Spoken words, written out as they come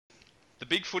The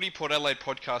Big Footy Port Adelaide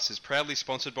podcast is proudly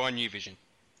sponsored by New Vision.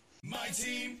 My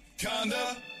team,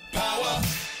 Conda, power.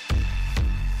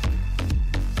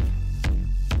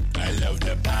 I love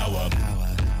the power.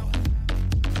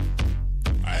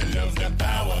 I love the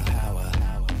power.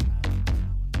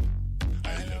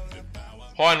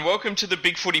 Hi and welcome to the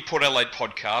Big Footy Port Adelaide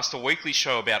podcast, a weekly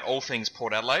show about all things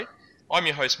Port Adelaide. I'm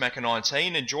your host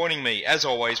Macca19, and joining me, as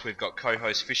always, we've got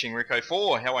co-host Fishing Rico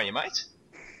 4. How are you, mate?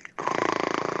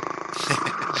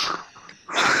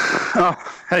 Oh,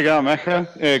 how you going, Macca?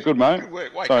 Yeah, good, mate.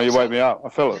 Sorry, you woke me up. I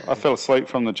fell asleep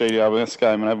from the GWS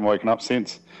game and haven't woken up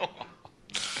since.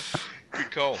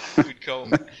 Good call.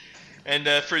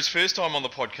 And for his first time on the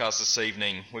podcast this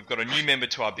evening, we've got a new member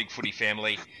to our Big Footy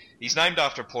family. He's named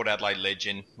after a Port Adelaide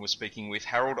legend. We're speaking with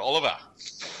Harold Oliver.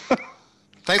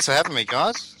 Thanks for having me,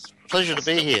 guys. It's a pleasure to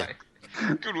be here.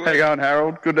 Good work. How you going,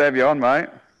 Harold? Good to have you on, mate.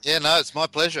 Yeah, no, it's my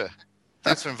pleasure.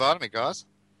 Thanks for inviting me, guys.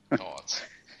 Oh, it's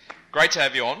great to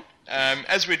have you on.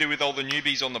 As we do with all the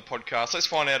newbies on the podcast, let's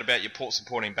find out about your Port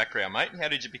supporting background, mate. How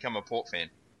did you become a Port fan?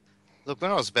 Look,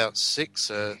 when I was about 6,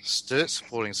 a Sturt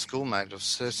supporting schoolmate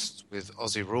obsessed with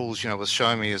Aussie rules, was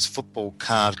showing me his football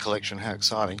card collection. How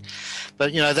exciting.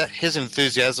 But, that his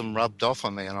enthusiasm rubbed off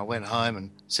on me, and I went home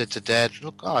and said to Dad,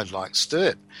 look, I like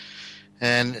Sturt.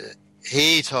 And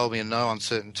he told me in no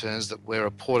uncertain terms that we're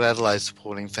a Port Adelaide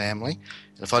supporting family.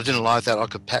 And if I didn't like that, I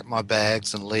could pack my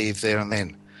bags and leave there and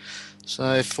then.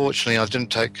 So fortunately, I didn't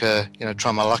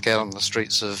try my luck out on the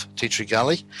streets of Tea Tree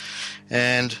Gully.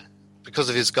 And because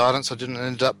of his guidance, I didn't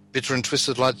end up bitter and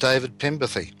twisted like David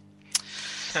Pemberthy.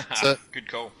 So, good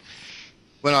call.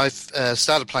 When I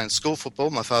started playing school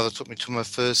football, my father took me to my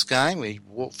first game. We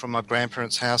walked from my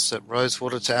grandparents' house at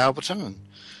Rosewater to Alberton, and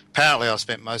apparently I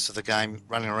spent most of the game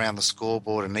running around the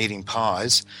scoreboard and eating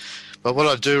pies. But what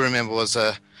I do remember was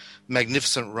a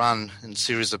magnificent run and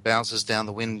series of bounces down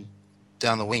the wing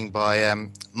by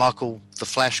Michael the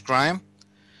Flash Graham.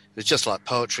 It was just like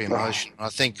poetry in motion. I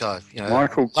think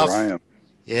Michael Graham.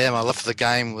 Yeah, my love for the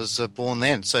game was born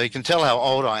then. So you can tell how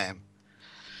old I am.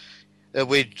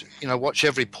 We'd watch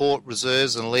every Port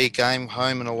reserves and league game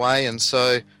home and away, and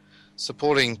so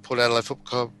supporting Port Adelaide Football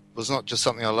Club was not just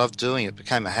something I loved doing; it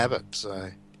became a habit. So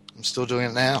I'm still doing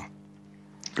it now.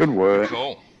 Good work.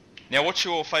 Cool. Now, what's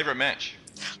your favourite match?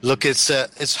 Look,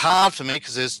 it's hard for me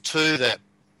because there's two that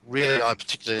really I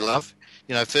particularly love.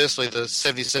 Firstly, the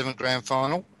 77 grand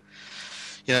final.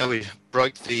 We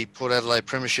broke the Port Adelaide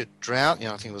Premiership drought.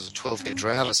 I think it was a 12-year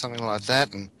drought or something like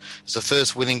that. And it was the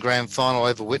first winning grand final I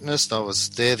ever witnessed. I was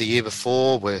there the year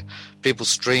before where people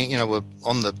were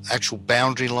on the actual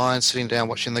boundary line sitting down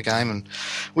watching the game. And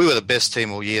we were the best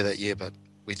team all year that year, but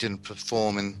we didn't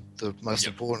perform in the most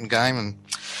important game. And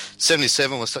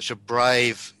 77 was such a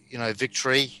brave,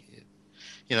 victory.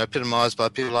 Epitomised by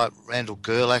people like Randall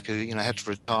Gerlach, who, had to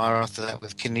retire after that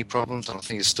with kidney problems, and I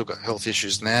think he's still got health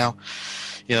issues now.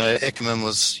 Eckerman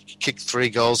was kicked 3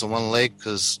 goals on one leg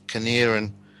because Kinnear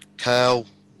and Kale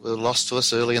were lost to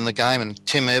us early in the game, and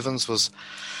Tim Evans was,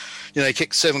 he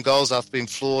kicked 7 goals after being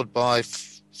floored by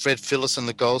Fred Phillis in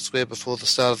the goal square before the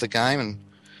start of the game. And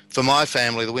for my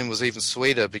family, the win was even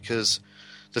sweeter because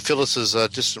the Phillises are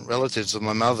distant relatives of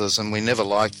my mother's, and we never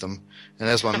liked them. And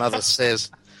as my mother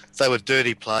says, they were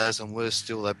dirty players, and worse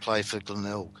still, they play for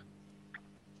Glenelg.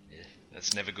 Yeah,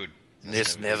 that's never good.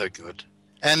 It's never good.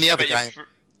 And the other game,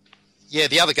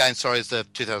 is the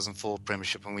 2004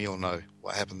 Premiership, and we all know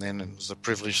what happened then. It was a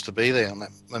privilege to be there on that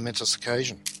momentous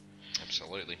occasion.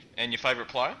 Absolutely. And your favourite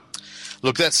player?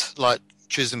 Look, that's like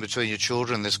choosing between your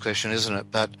children, this question, isn't it?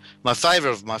 But my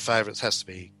favourite of my favourites has to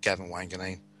be Gavin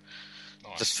Wanganeen.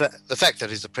 Nice. The fact that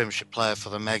he's a Premiership player for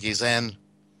the Maggies and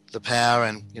the Power,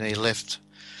 and, he left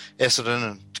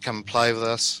Essendon and to come and play with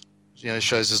us,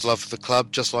 shows his love for the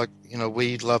club, just like,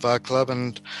 we love our club.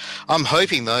 And I'm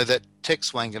hoping, though, that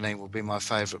Tex Wanganeen will be my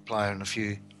favourite player in a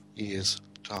few years'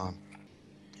 time.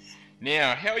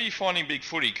 Now, how are you finding Big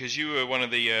Footy? Because you were one of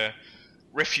the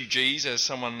refugees, as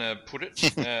someone put it,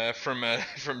 from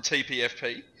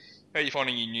TPFP. How are you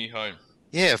finding your new home?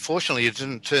 Yeah, fortunately, you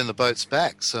didn't turn the boats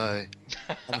back, so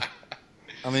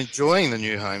I'm enjoying the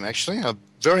new home, actually,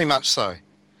 very much so.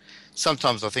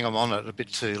 Sometimes I think I'm on it a bit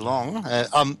too long.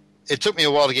 It took me a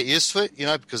while to get used to it,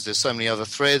 because there's so many other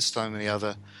threads, so many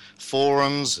other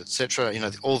forums, etc.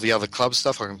 All the other club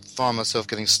stuff. I can find myself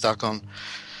getting stuck on,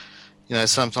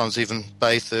 sometimes even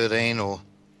Bay 13 or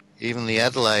even the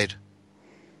Adelaide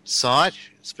site,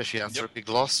 especially after a big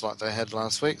loss like they had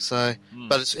last week. So,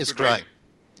 but it's great. Reading.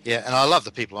 Yeah, and I love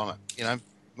the people on it.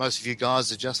 Most of you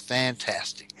guys are just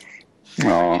fantastic.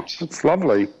 Oh, it's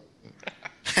lovely.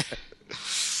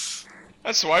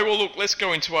 That's the way. Well, look, let's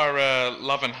go into our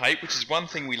love and hate, which is one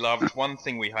thing we loved, one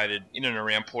thing we hated in and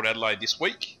around Port Adelaide this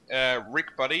week.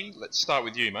 Rick, buddy, let's start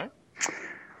with you, mate.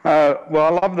 Well, I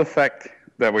love the fact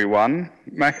that we won,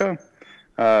 Macca.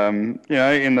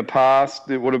 In the past,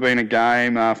 it would have been a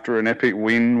game after an epic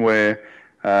win where,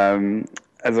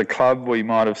 as a club, we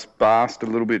might have basked a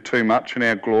little bit too much in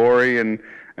our glory and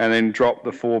then dropped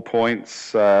the 4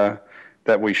 points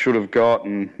that we should have got,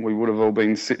 and we would have all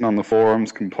been sitting on the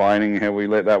forums complaining how we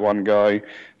let that one go.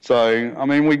 So, I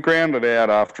mean, we grounded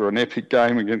out after an epic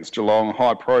game against Geelong, a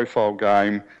high-profile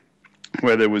game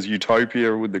where there was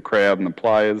utopia with the crowd and the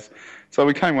players. So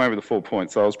we came away with the 4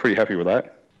 points, so I was pretty happy with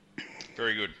that.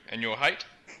 Very good. And your hate?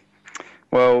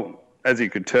 Well, as you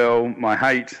could tell, my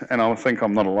hate, and I think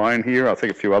I'm not alone here, I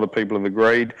think a few other people have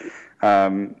agreed,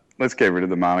 let's get rid of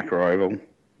the Manuka Oval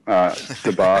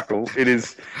debacle. It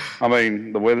is, I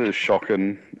mean, the weather is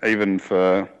shocking, even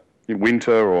for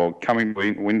winter or coming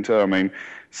winter. I mean,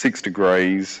 6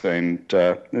 degrees, and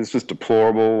it's just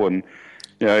deplorable. And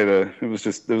there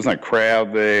was no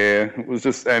crowd there. It was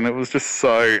just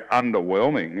so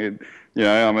underwhelming.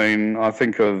 I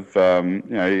think of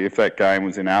if that game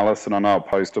was in Alice, and I know a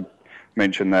poster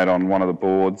mentioned that on one of the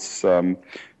boards.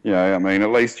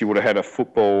 At least you would have had a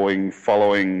footballing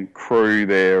following crew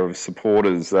there of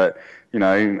supporters that,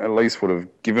 at least would have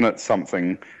given it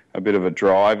something, a bit of a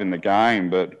drive in the game.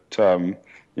 But,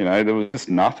 there was just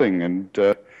nothing. And,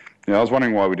 I was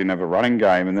wondering why we didn't have a running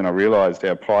game. And then I realised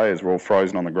our players were all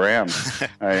frozen on the ground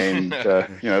and,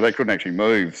 they couldn't actually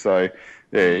move. So,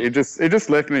 yeah, it just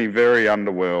left me very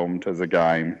underwhelmed as a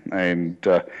game. And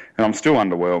I'm still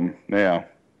underwhelmed now.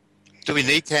 Do we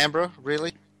need Canberra,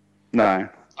 really? No.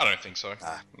 I don't think so.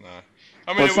 No.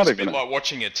 I mean, it was a bit like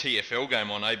watching a TFL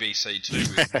game on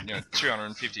ABC2 with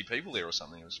 250 people there or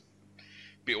something. It was a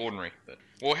bit ordinary. But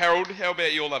well, Harold, how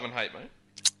about your love and hate, mate?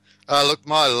 Look,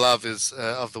 my love is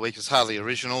of the week is hardly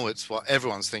original. It's what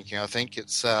everyone's thinking. I think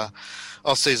it's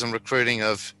off-season recruiting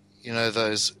of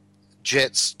those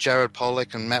Jets, Jared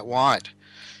Pollock and Matt White.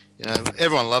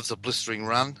 Everyone loves a blistering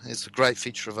run. It's a great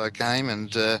feature of our game,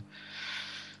 and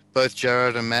both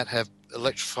Jared and Matt have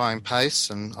electrifying pace,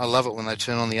 and I love it when they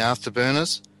turn on the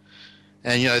afterburners.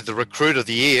 And the recruit of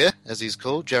the year, as he's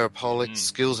called, Jared Pollock's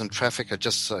skills and traffic are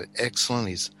just so excellent.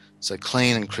 He's so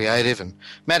clean and creative, and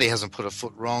Matty hasn't put a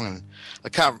foot wrong, and I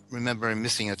can't remember him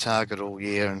missing a target all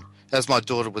year. And as my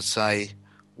daughter would say,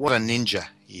 what a ninja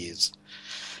he is.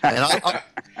 And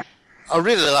I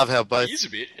really love how both... He is a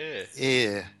bit, yeah.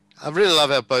 Yeah. I really love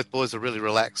how both boys are really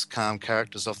relaxed, calm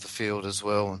characters off the field as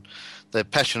well, and they're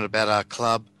passionate about our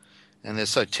club, and they're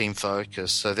so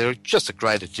team-focused. So they're just a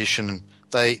great addition, and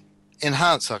they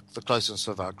enhance the closeness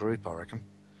of our group, I reckon.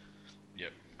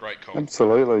 Yep, great call.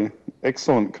 Absolutely.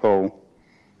 Excellent call.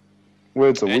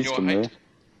 Words of wisdom there.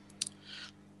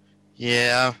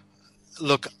 Yeah.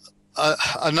 Look,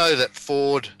 I know that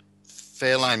Ford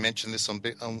Fairlane mentioned this on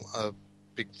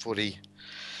Big Footy,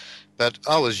 but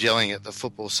I was yelling at the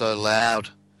football so loud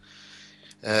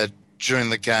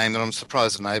during the game that I'm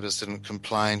surprised the neighbours didn't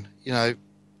complain.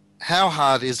 How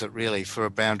hard is it really for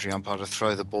a boundary umpire to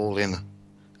throw the ball in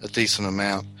a decent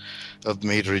amount of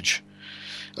meterage?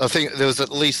 I think there was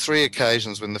at least 3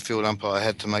 occasions when the field umpire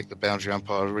had to make the boundary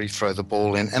umpire re-throw the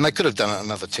ball in, and they could have done it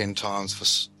another 10 times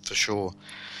for sure.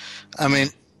 I mean,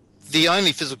 the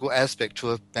only physical aspect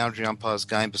to a boundary umpire's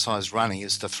game besides running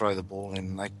is to throw the ball in,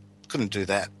 and they couldn't do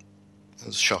that. It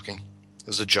was shocking. It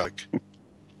was a joke.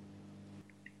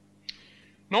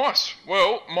 Nice.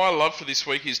 Well, my love for this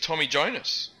week is Tommy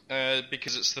Jonas.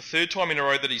 Because it's the 3rd time in a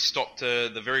row that he's stopped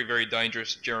the very, very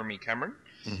dangerous Jeremy Cameron.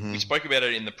 Mm-hmm. We spoke about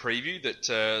it in the preview that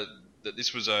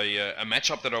this was a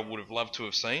matchup that I would have loved to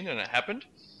have seen, and it happened.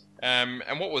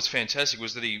 And what was fantastic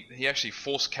was that he actually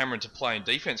forced Cameron to play in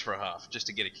defence for a half just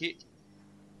to get a kick.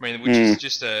 I mean, which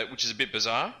is a bit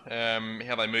bizarre.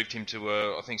 How they moved him to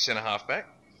I think centre half back.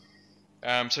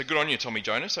 So good on you, Tommy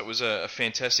Jonas. That was a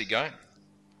fantastic game.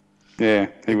 Yeah,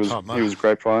 he was a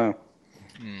great player.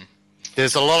 Mm.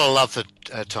 There's a lot of love for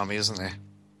Tommy, isn't there?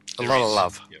 A lot of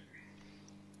love.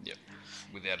 Yep,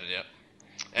 without a doubt.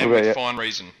 And with fine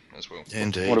reason as well.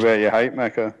 Indeed. What about your hate,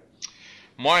 Macca?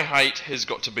 My hate has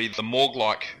got to be the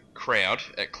morgue-like crowd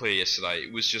at Clare yesterday.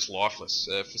 It was just lifeless.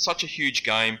 For such a huge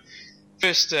game,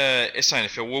 first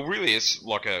SANFL, well really it's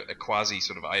like a quasi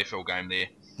sort of AFL game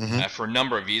there for a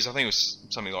number of years. I think it was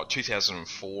something like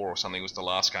 2004 or something was the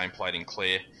last game played in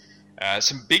Clare.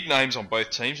 Some big names on both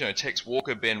teams, Tex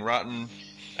Walker, Ben Rutten,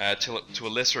 to a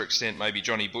lesser extent maybe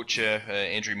Johnny Butcher,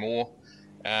 Andrew Moore.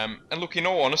 And look, in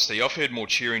all honesty, I've heard more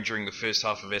cheering during the first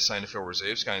half of SANFL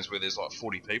reserves games where there's like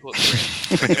 40 people at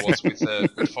the ground than there was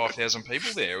with 5,000 people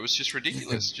there. It was just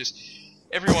ridiculous. Just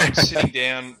everyone sitting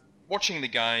down, watching the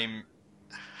game,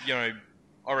 you know,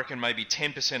 I reckon maybe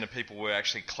 10% of people were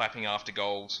actually clapping after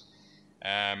goals.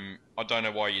 I don't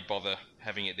know why you'd bother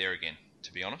having it there again,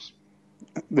 to be honest.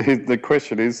 The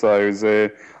question is, though,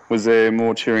 was there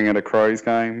more cheering at a Crows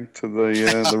game to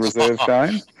the reserve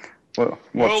game?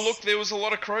 Well, look, there was a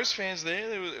lot of Crows fans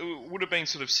there. It would have been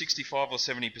sort of 65 or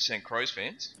 70% Crows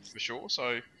fans, for sure.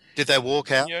 So, did they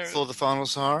walk out for the final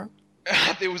siren?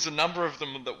 There was a number of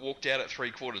them that walked out at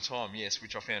three-quarter time, yes,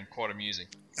 which I found quite amusing.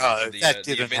 Oh, that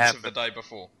didn't the events happen. of the day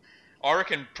before. I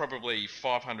reckon probably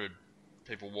 500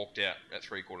 people walked out at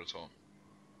three-quarter time,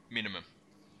 minimum.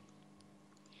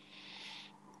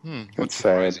 That's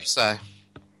sad. So,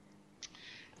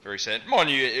 very sad. Mind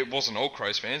you, it wasn't all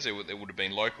Crows fans. There would have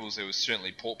been locals. There was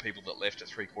certainly Port people that left at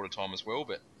three-quarter time as well.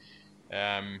 But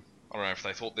I don't know if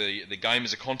they thought the game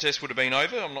as a contest would have been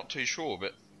over. I'm not too sure,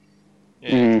 but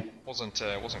yeah, it wasn't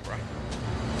great.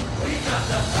 We got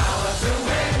the power to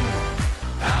win,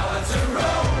 power to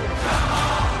roll. Come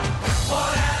on,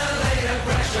 Port Adelaide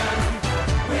aggression.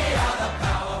 We are the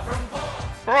power from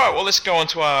Port. All right, well, let's go on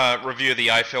to our review of the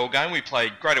AFL game. We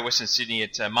played Greater Western Sydney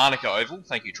at Manuka Oval.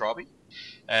 Thank you, Tribey.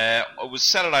 It was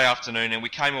Saturday afternoon, and we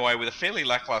came away with a fairly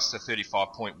lacklustre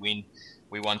 35-point win.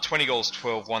 We won 20 goals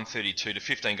 12, 132 to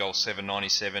 15 goals 7,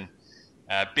 97.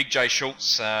 Big J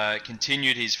Schultz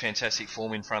continued his fantastic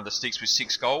form in front of the sticks with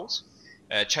 6 goals.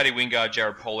 Chatty Wingard,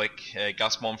 Jared Pollock,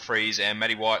 Gus Monfries and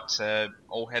Matty White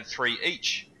all had 3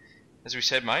 each. As we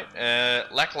said, mate,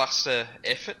 lacklustre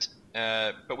effort,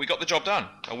 but we got the job done.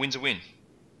 A win's a win.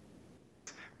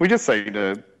 We just seem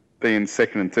to be in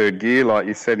second and third gear, like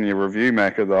you said in your review,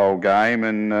 Mac, of the whole game,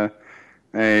 and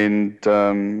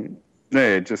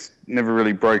just never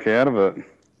really broke out of it.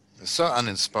 it's so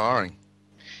uninspiring.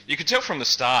 You could tell from the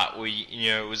start,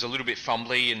 it was a little bit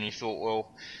fumbly, and you thought,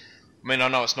 well, I mean, I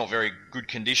know it's not very good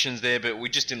conditions there, but we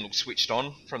just didn't look switched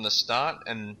on from the start.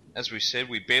 And as we said,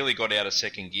 we barely got out of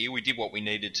second gear. We did what we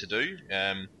needed to do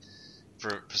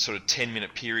for sort of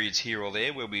 10-minute periods here or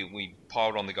there, where we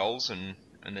piled on the goals and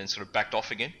then sort of backed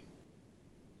off again.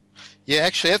 Yeah,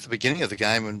 actually, at the beginning of the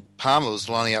game, when Palmer was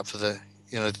lining up for the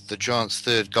Giants'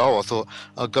 third goal, I thought,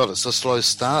 oh God, it's a slow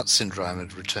start syndrome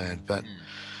had returned. But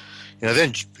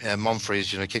then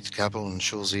Monfries, kicked a couple, and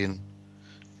Shawsey, and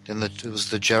then it was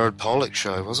the Jared Pollock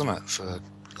show, wasn't it, for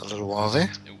a little while there?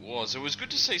 It was. It was good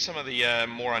to see some of the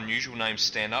more unusual names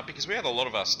stand up, because we had a lot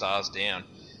of our stars down.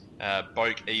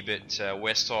 Boak, Ebert,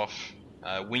 Westhoff,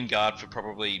 Wingard for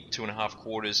probably 2.5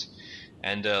 quarters,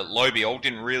 and Lobie all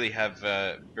didn't really have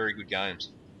very good games.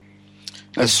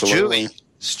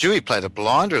 Stewie played a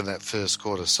blinder in that first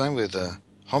quarter, same with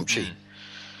Homchi.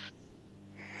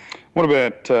 What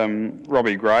about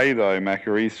Robbie Gray, though,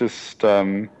 Macca? He's just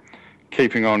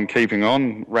keeping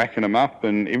on, racking them up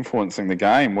and influencing the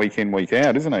game week in, week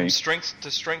out, isn't he? Strength to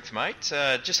strength, mate.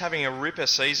 Just having a ripper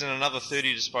season, another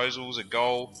 30 disposals, a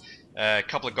goal, a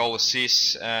couple of goal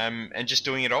assists, and just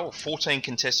doing it all. 14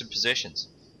 contested possessions.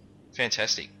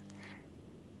 Fantastic.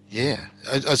 Yeah.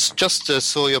 I just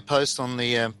saw your post on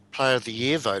the Player of the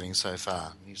Year voting so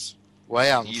far. He's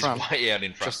way out in front. He's way out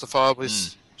in front. Justifiably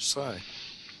so.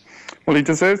 Well, he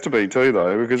deserves to be too,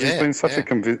 though, because he's been such a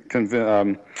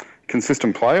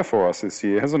consistent player for us this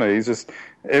year, hasn't he? He's just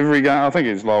every game. I think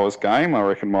his lowest game, I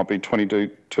reckon, might be 22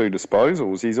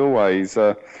 disposals. He's always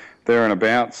there and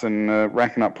abouts and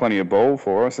racking up plenty of ball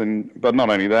for us. But not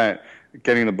only that,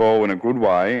 getting the ball in a good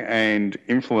way and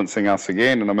influencing us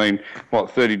again. And I mean,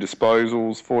 30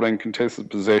 disposals, 14 contested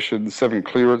possessions, 7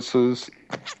 clearances,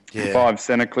 5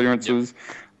 centre clearances. Yep.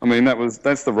 I mean,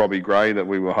 that's the Robbie Gray that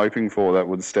we were hoping for, that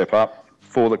would step up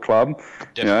for the club.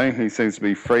 Definitely. He seems to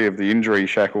be free of the injury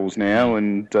shackles now,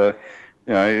 and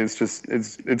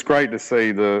it's great to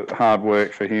see the hard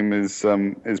work for him is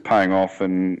paying off,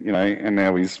 and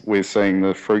now we're seeing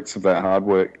the fruits of that hard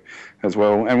work as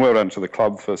well. And well done to the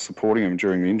club for supporting him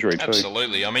during the injury too.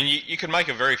 Absolutely. I mean, you can make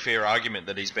a very fair argument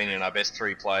that he's been in our best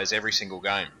 3 players every single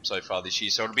game so far this year.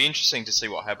 So it'll be interesting to see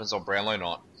what happens on Brownlow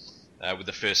night with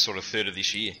the first sort of third of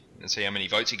this year, and see how many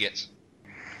votes he gets.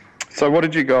 So what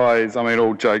did you guys, I mean,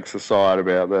 all jokes aside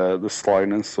about the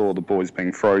slowness or the boys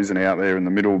being frozen out there in the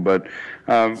middle, but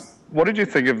what did you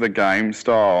think of the game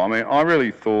style? I mean, I really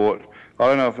thought, I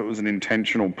don't know if it was an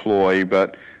intentional ploy,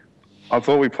 but I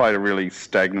thought we played a really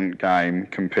stagnant game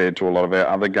compared to a lot of our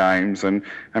other games, and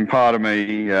part of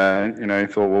me,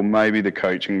 thought, well, maybe the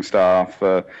coaching staff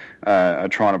are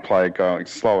trying to play a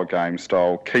slower game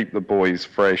style, keep the boys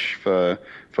fresh for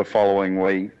following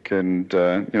week, and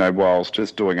whilst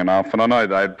just doing enough. And I know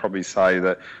they'd probably say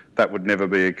that would never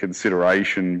be a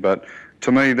consideration, but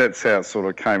to me, that's how it sort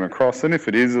of came across. And if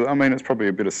it is, I mean, it's probably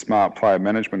a bit of smart player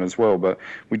management as well, but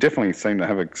we definitely seem to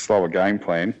have a slower game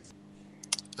plan.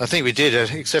 I think we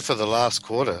did, except for the last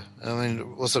quarter. I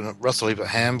mean, wasn't it Russell Ebert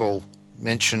Handball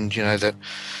mentioned, that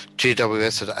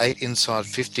GWS had 8 inside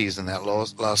 50s in that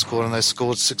last quarter, and they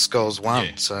scored 6 goals, 1.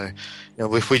 Yeah. So,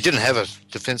 if we didn't have a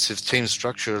defensive team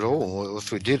structure at all, or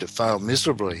if we did, it failed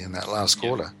miserably in that last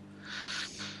quarter.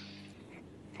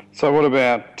 So what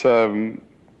about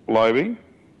Lobie?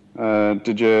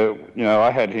 Did you, I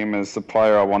had him as the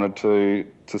player I wanted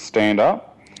to stand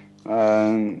up.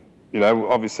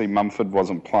 Obviously Mumford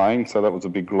wasn't playing, so that was a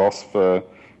big loss for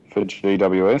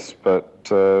GWS. But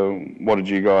what did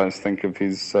you guys think of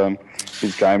his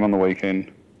game on the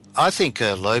weekend? I think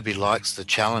Lobie likes the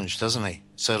challenge, doesn't he?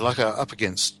 So up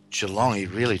against Geelong, he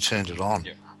really turned it on.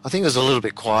 Yep. I think it was a little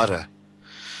bit quieter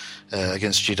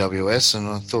against GWS, and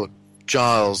I thought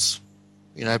Giles,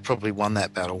 probably won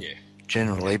that battle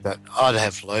generally, but I'd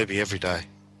have Lobie every day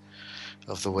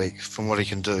of the week from what he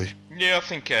can do. Yeah,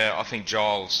 I think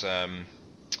Giles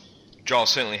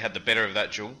certainly had the better of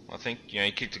that duel. I think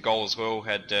he kicked a goal as well,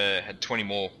 had 20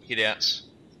 more hit outs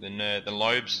than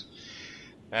Lobes.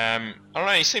 I don't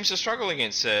know. He seems to struggle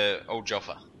against old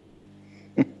Joffa.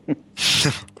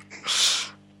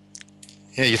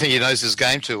 Yeah, you think he knows his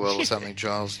game too well or something,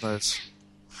 Giles knows.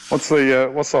 What's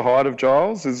the height of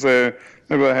Giles?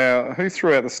 Remember who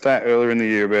threw out the stat earlier in the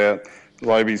year about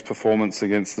Lobie's performance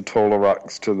against the taller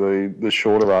rucks to the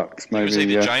shorter rucks? Maybe It was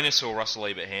either Janus or Russell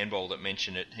Ebert Handball that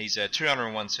mentioned it. He's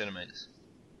 201 centimetres.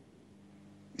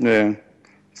 Yeah.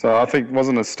 So I think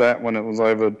wasn't a stat when it was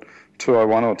over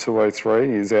 201 or 203,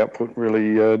 his output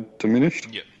really diminished.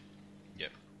 Yep.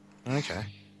 Okay.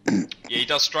 Yeah, he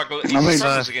does struggle. He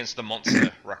struggles against the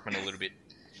monster ruckman a little bit.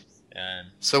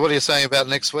 So what are you saying about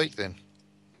next week then?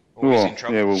 Always in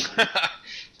trouble. Yeah,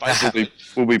 Basically.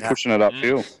 we'll be pushing it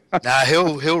uphill. Nah,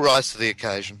 he'll rise to the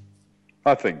occasion.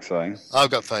 I think so.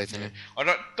 I've got faith in him. I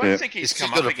don't think he's He's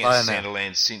come got up a against player now.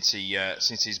 Sandilands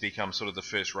since he's become sort of the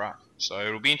first ruck. So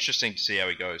it'll be interesting to see how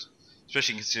he goes,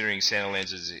 especially considering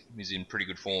Sandilands is in pretty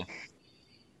good form.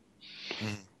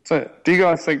 So, do you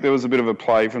guys think there was a bit of a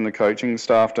play from the coaching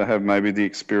staff to have maybe the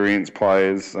experienced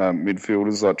players,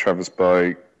 midfielders like Travis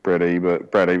Boak, Brad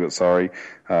Ebert,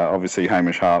 obviously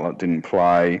Hamish Hartlett didn't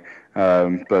play,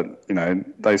 but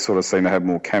they sort of seem to have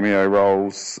more cameo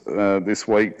roles this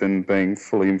week than being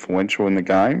fully influential in the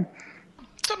game. I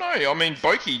don't know. I mean,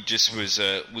 Boakey just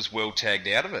was well tagged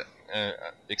out of it,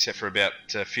 except for about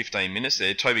 15 minutes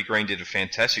there. Toby Green did a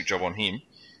fantastic job on him.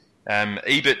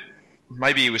 Ebert,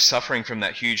 maybe he was suffering from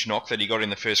that huge knock that he got in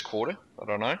the first quarter. I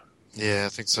don't know. Yeah, I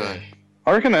think so.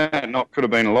 I reckon that knock could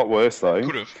have been a lot worse though.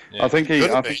 Could have. Yeah. I think he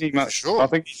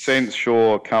sensed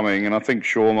Shaw coming, and I think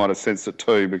Shaw might have sensed it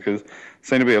too because there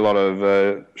seemed to be a lot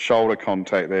of shoulder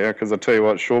contact there. Because I tell you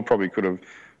what, Shaw probably could have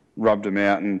rubbed him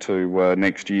out into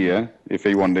next year if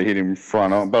he wanted to hit him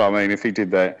front on. But I mean, if he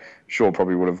did that, Shaw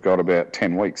probably would have got about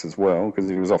 10 weeks as well because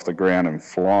he was off the ground and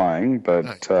flying.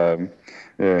 But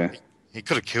yeah, he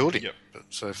could have killed him. Yep.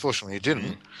 So fortunately he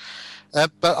didn't.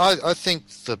 But I think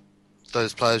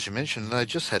those players you mentioned, they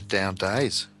just had down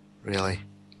days, really.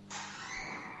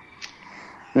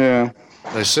 Yeah.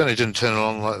 They certainly didn't turn it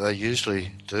on like they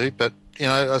usually do. But,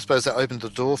 I suppose that opened the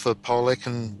door for Pollock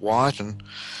and White and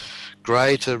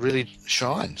Gray to really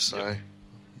shine. So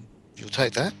you'll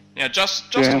take that. Now,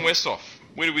 Justin Westhoff,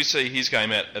 where do we see his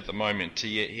game at the moment?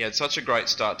 He had such a great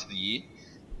start to the year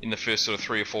in the first sort of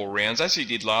 3 or 4 rounds, as he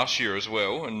did last year as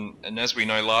well. And as we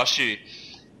know, last year,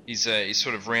 he's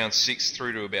sort of round 6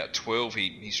 through to about 12,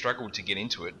 he struggled to get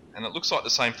into it. And it looks like the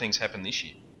same thing's happened this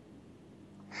year.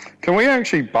 Can we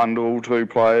actually bundle 2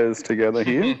 players together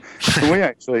here? Can we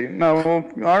actually? No,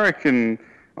 well, I reckon,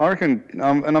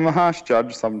 and I'm a harsh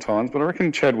judge sometimes, but I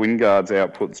reckon Chad Wingard's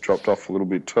output's dropped off a little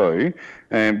bit too.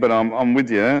 But I'm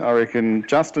with you. I reckon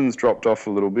Justin's dropped off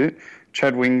a little bit.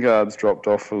 Chad Wingard's dropped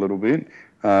off a little bit.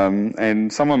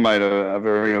 And someone made a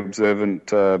very observant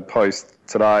post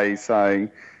today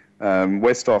saying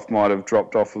Westhoff might have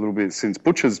dropped off a little bit since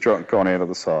Butcher's gone out of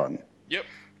the side. Yep.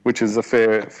 Which is a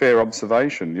fair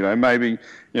observation. Maybe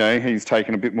he's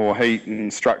taken a bit more heat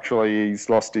and structurally he's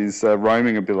lost his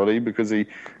roaming ability because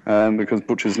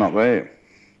Butcher's not there.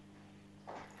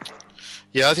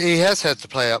 Yeah, he has had to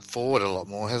play up forward a lot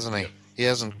more, hasn't he? He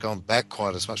hasn't gone back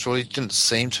quite as much. Well, he didn't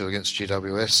seem to against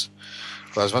GWS.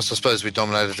 Well, I suppose we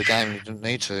dominated the game and he didn't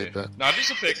need to. But No, it is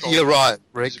a fair call. you're right,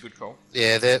 Rick. It's a good call.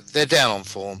 Yeah, they're down on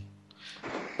form,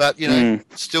 but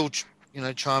still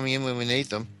chiming in when we need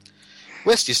them.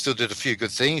 Westy still did a few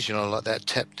good things, like that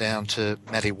tap down to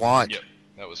Matty White. Yep,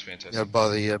 that was fantastic. By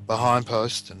the behind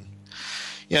post, and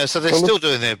so they're still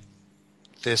doing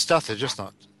their stuff, they're just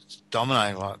not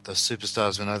dominating like the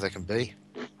superstars we know they can be.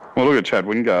 Well, look at Chad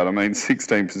Wingard. I mean,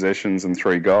 16 possessions and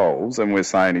 3 goals, and we're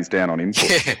saying he's down on input.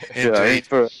 Indeed.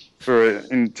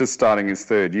 In just starting his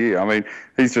third year. I mean,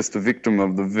 he's just a victim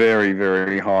of the very,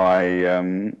 very high,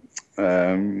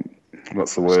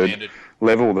 what's the word? Standard.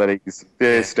 Level that he's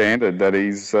standard that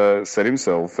he's set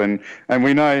himself, and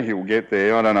we know he'll get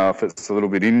there. I don't know if it's a little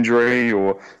bit injury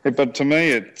but to me,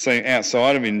 it seems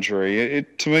outside of injury.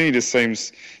 It to me just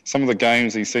seems some of the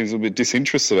games he seems a little bit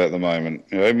disinterested at the moment.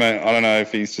 You know, I don't know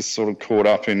if he's just sort of caught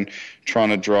up in trying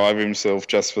to drive himself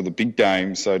just for the big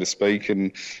games, so to speak,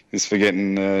 and is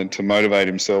forgetting to motivate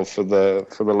himself for the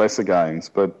lesser games.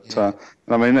 But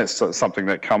I mean, that's something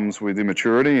that comes with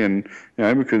immaturity, and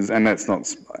and that's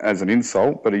not as an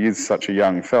insult, but he is such a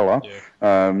young fella.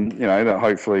 That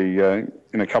hopefully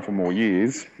in a couple more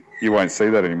years you won't see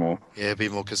that anymore. Yeah, be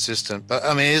more consistent. But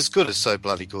I mean, his good is so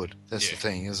bloody good. That's the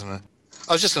thing, isn't it?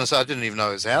 I was just going to say, I didn't even know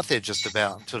he was out there just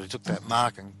about until he took that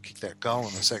mark and kicked that goal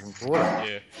in the second quarter.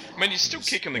 Yeah. I mean, he's still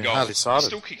kicking the goals. He's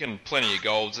still kicking plenty of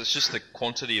goals. It's just the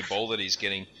quantity of ball that he's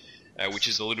getting, which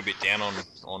is a little bit down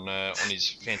on his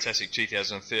fantastic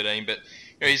 2013. But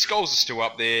his goals are still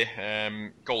up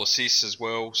there, goal assists as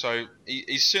well. So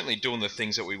he's certainly doing the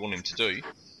things that we want him to do.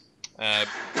 And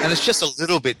it's just a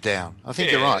little bit down. I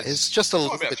think you're right. It's just a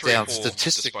little bit down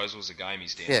statistically. Disposals a game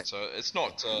he's down, so it's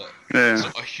not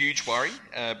a huge worry.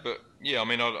 But I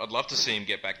mean, I'd love to see him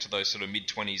get back to those sort of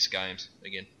mid-20s games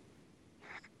again.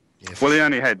 Yeah, well, he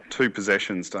only had 2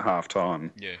 possessions to half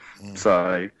time. Yeah.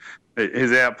 So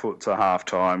his output to half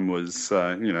time was,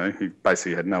 he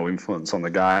basically had no influence on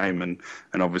the game, and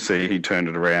obviously he turned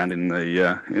it around in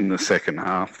the second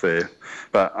half there.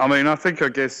 But I mean, I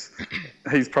guess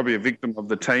he's probably a victim of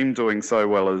the team doing so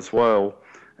well as well,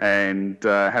 and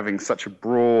having such a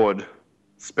broad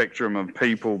spectrum of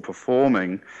people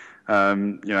performing.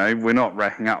 We're not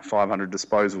racking up 500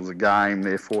 disposals a game,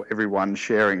 therefore everyone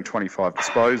sharing 25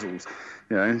 disposals.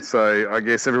 So I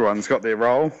guess everyone's got their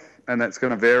role, and that's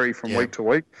going to vary from week to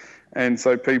week. And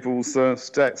so people's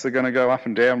stats are going to go up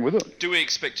and down with it. Do we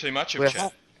expect too much of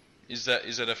Chad? Is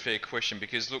that a fair question?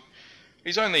 Because, look,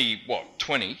 he's only,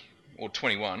 20 or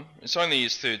 21. It's only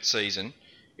his third season.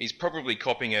 He's probably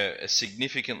copping a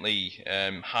significantly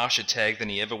harsher tag than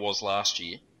he ever was last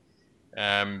year.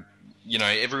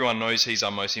 Everyone knows he's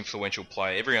our most influential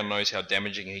player. Everyone knows how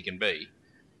damaging he can be.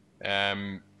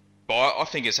 But I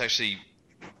think it's actually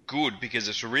good because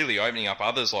it's really opening up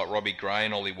others like Robbie Gray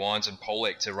and Ollie Wines and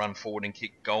Polek to run forward and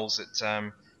kick goals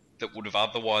that would have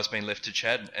otherwise been left to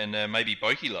Chad and maybe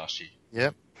Boki last year.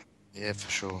 Yep. Yeah, for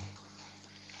sure.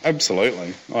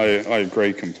 Absolutely. I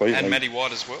agree completely. And Matty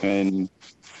White as well. And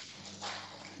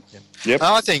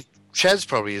I think Chad's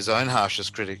probably his own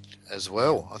harshest critic as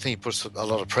well. I think he puts a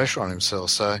lot of pressure on himself.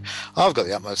 So I've got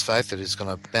the utmost faith that he's going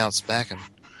to bounce back,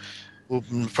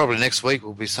 and probably next week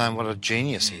we'll be saying what a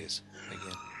genius he is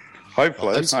again.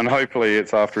 Hopefully, and hopefully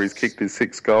it's after he's kicked his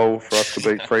 6th goal for us to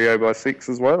beat Freo by 6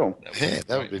 as well. That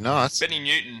would be nice. Benny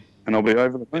Newton. And I'll be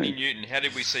over the moon. Benny Newton, how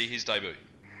did we see his debut?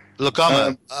 Look,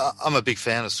 I'm a big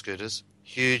fan of Scooters.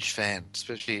 Huge fan,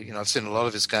 especially I've seen a lot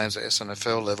of his games at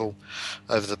SNFL level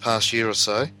over the past year or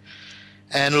so.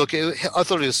 And look, I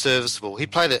thought he was serviceable. He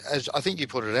played it, as I think you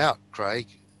put it out, Craig,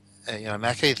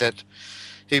 Mackie, that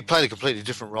he played a completely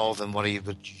different role than what he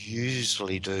would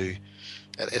usually do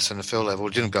at SNFL level.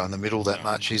 He didn't go in the middle that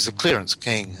much. He's a clearance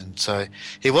king, and so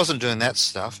he wasn't doing that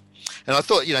stuff. And I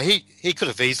thought, he could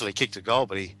have easily kicked a goal,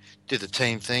 but he did the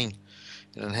team thing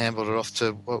and handballed it off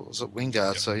to, Wingard.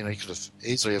 Yep. So, he could have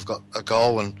easily have got a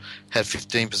goal and had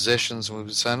 15 possessions, and we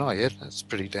would say, that's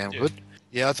pretty damn good.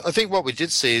 Yeah, I think what we did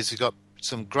see is he got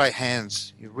some great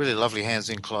hands, really lovely hands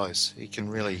in close. He can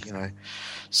really,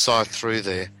 scythe through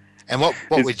there. And what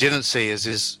we didn't see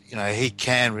is he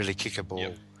can really kick a ball.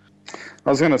 Yep. I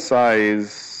was going to say,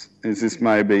 is this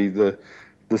maybe the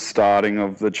starting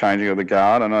of the changing of the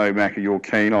guard? I know, Mackie, you're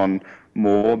keen on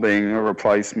Moore being a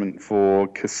replacement for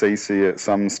Kasisi at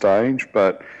some stage,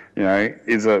 but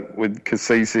is it with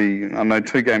Kasisi? I know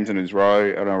 2 games in a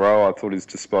row, I thought his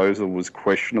disposal was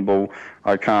questionable.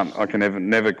 I can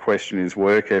never question his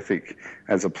work ethic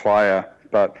as a player,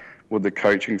 but would the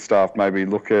coaching staff maybe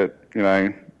look at,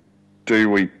 do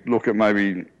we look at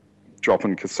maybe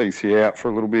dropping Kasisi out for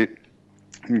a little bit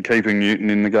and keeping Newton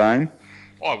in the game?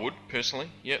 I would, personally,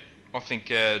 yep. I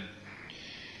think...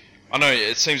 I know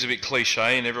it seems a bit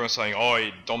cliche and everyone's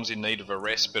saying, Dom's in need of a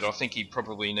rest, but I think he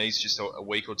probably needs just a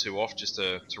week or 2 off just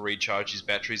to recharge his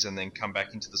batteries and then come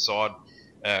back into the side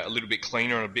a little bit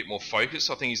cleaner and a bit more focused.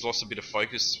 I think he's lost a bit of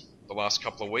focus the last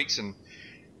couple of weeks, and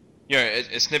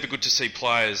it's never good to see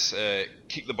players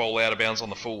kick the ball out of bounds on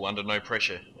the full under no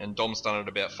pressure, and Dom's done it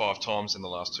about 5 times in the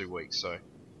last 2 weeks. So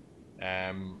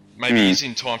maybe he's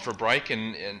in time for a break,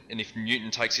 and if Newton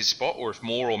takes his spot, or if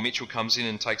Moore or Mitchell comes in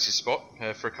and takes his spot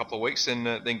for a couple of weeks, then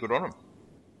good on him.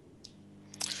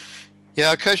 Yeah,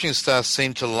 our coaching staff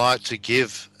seem to like to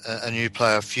give a new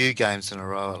player a few games in a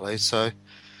row at least. So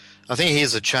I think he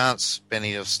has a chance,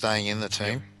 Benny, of staying in the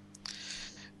team.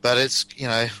 But it's,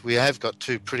 we have got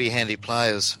 2 pretty handy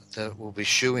players that will be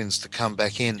shoo-ins to come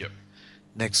back in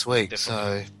next week.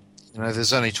 Definitely. So,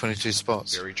 there's only 22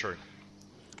 spots. Very true.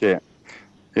 Yeah.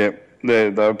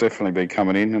 They'll definitely be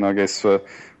coming in, and I guess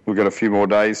we've got a few more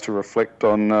days to reflect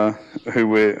on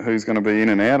who's going to be in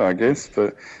and out, I guess.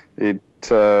 But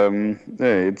it's a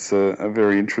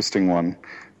very interesting one.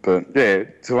 But yeah,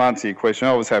 to answer your question,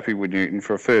 I was happy with Newton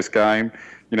for a first game.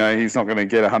 He's not going to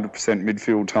get 100%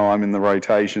 midfield time in the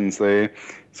rotations there.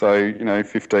 So,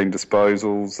 15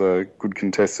 disposals, good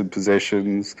contested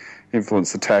possessions,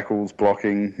 influence the tackles,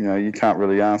 blocking. You can't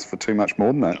really ask for too much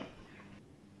more than that.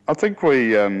 I think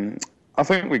we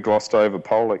glossed over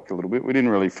Pollock a little bit. We didn't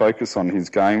really focus on his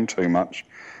game too much.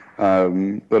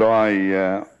 But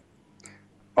I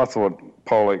thought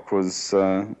Pollock was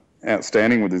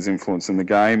outstanding with his influence in the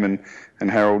game.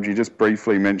 And Harold, you just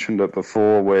briefly mentioned it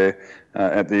before, where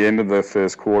at the end of the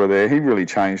first quarter there, he really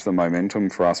changed the momentum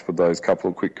for us with those couple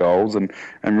of quick goals and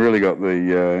really got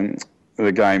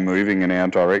the game moving in our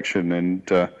direction.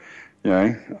 And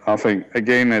I think,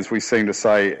 again, as we seem to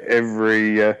say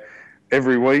every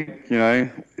week,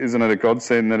 isn't it a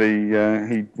godsend that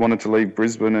he wanted to leave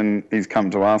Brisbane and he's come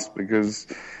to us, because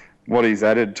what he's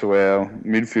added to our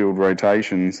midfield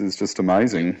rotations is just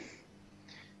amazing.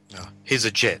 No, he's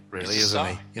a jet, really,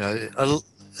 isn't he?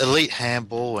 Elite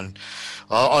handball and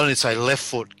I only say left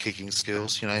foot kicking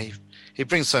skills. He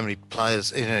brings so many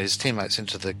players, his teammates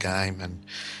into the game, and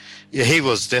he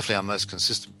was definitely our most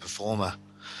consistent performer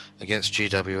against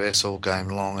GWS all game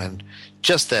long. And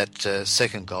just that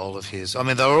second goal of his, I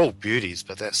mean, they were all beauties,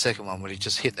 but that second one when he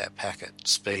just hit that pack at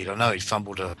speed. I know he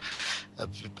fumbled a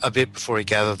bit before he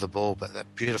gathered the ball, but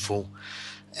that beautiful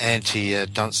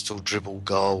Dunstall dribble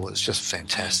goal was just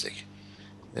fantastic.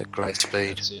 That great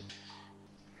speed. That's it.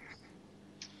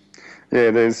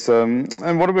 Yeah, there's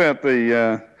and what about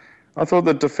I thought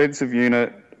the defensive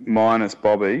unit minus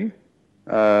Bobby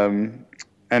and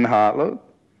Hartlett,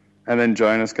 and then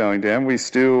Jonas going down, we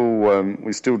still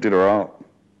did all right.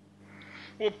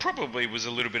 Well, it probably was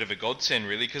a little bit of a godsend,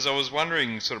 really, because I was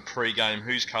wondering sort of pre-game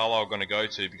who's Carlisle going to go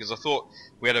to, because I thought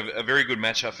we had a very good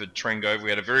matchup for Trengove, we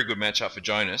had a very good matchup for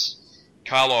Jonas.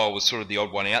 Carlisle was sort of the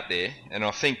odd one out there, and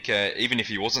I think even if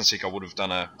he wasn't sick, I would have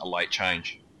done a late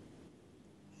change.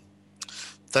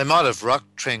 They might have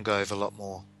rucked Trengove a lot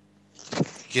more,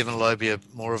 given Lobia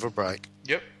more of a break.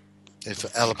 Yep. If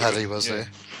Alapati was there.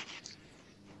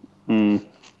 Mm.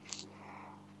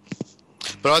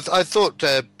 But I thought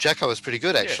Jacko was pretty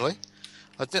good, actually.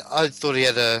 Yeah. I thought he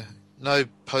had no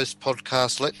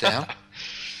post-podcast letdown.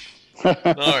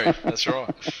 No, that's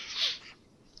right.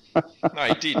 No,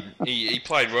 he did. He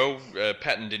played well.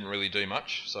 Patton didn't really do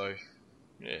much, so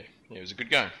yeah, it was a good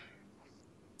game.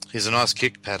 He's a nice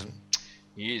kick, Patton.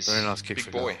 He is. Very nice kick.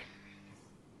 Big boy.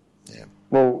 Goal. Yeah.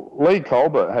 Well, Lee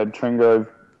Colbert had Trengove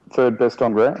third best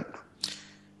on ground.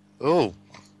 Oh,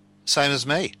 same as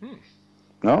me.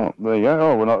 Oh, there you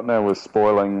go. Oh, we're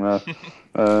spoiling.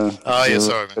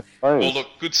 Sorry, man. Well, look,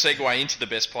 good segue into the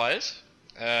best players.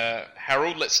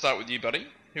 Harold, let's start with you, buddy.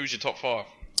 Who was your top 5?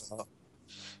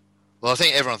 Well, I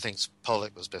think everyone thinks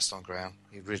Pollock was best on ground.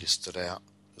 He really stood out.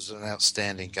 It was an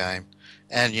outstanding game.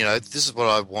 And, this is what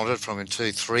I wanted from him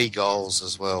too. 3 goals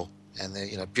as well. And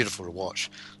they're, beautiful to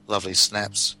watch. Lovely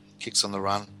snaps, kicks on the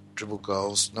run, dribble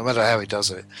goals. No matter how he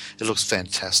does it, it looks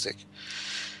fantastic.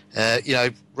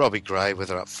 Robbie Gray,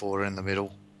 whether up forward or in the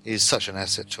middle, he's such an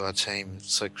asset to our team.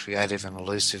 So creative and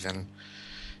elusive. And,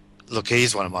 look,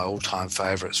 he's one of my all-time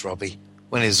favourites, Robbie.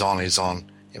 When he's on, he's on.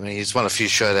 I mean, he's won a few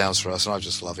showdowns for us, and I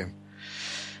just love him.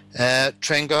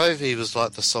 Trengove, he was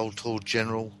like the sole tall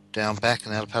general down back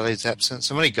in Alapati's absence.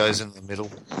 And when he goes in the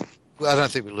middle, I don't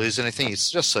think we lose anything. He's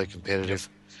just so competitive.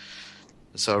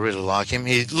 So I really like him.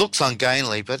 He looks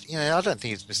ungainly, but, I don't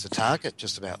think he's missed a target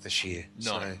just about this year.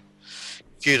 No. So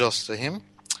kudos to him.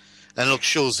 And look,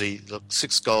 Shulsey,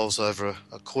 6 goals over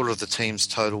a quarter of the team's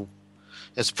total.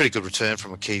 It's a pretty good return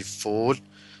from a key forward,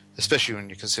 especially when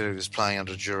you consider he was playing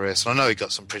under duress. And I know he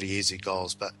got some pretty easy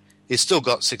goals, but he's still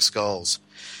got 6 goals.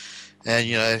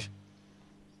 And,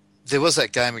 there was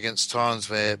that game against Torrens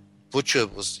where Butcher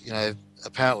was,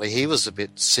 apparently he was a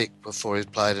bit sick before he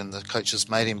played and the coaches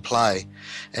made him play.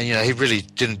 And, he really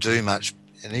didn't do much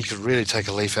and he could really take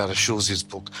a leaf out of Schulz's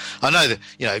book. I know that,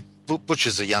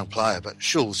 Butcher's a young player, but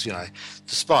Schulz,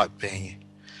 despite being,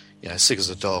 sick as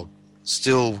a dog,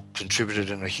 still contributed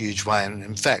in a huge way, and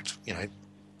in fact,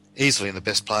 easily in the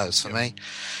best players for me.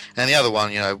 And the other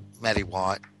one, Matty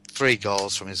White, 3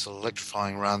 goals from his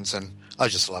electrifying runs, and I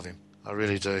just love him. I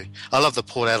really do. I love the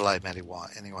Port Adelaide Matty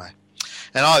White anyway.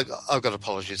 And I've got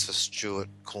apologies for Stuart,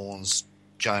 Corns,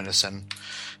 Jonas, and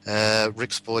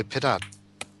Rick's boy Pittard.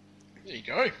 There you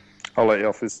go. I'll let you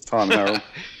off this time, Harold.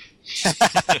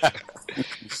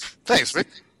 Thanks, Rick.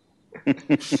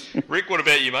 Rick, what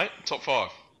about you, mate? Top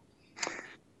 5.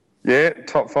 Yeah,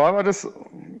 top 5.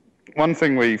 One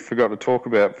thing we forgot to talk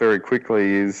about very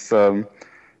quickly is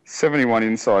 71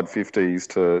 inside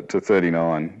 50s to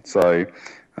 39. So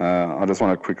I just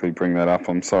want to quickly bring that up.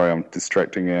 I'm sorry I'm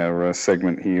distracting our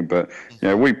segment here, but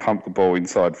we pump the ball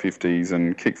inside 50s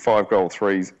and kick 5-goal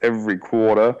threes every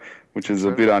quarter, which is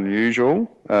a bit unusual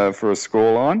for a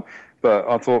scoreline. But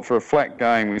I thought for a flat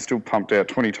game, we still pumped out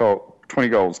 20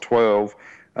 goals, 12.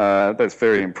 That's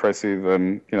very impressive,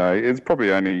 and it's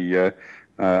probably only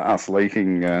us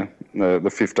leaking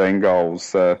the 15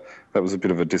 goals. That was a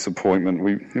bit of a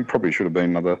disappointment. It probably should have been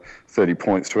another 30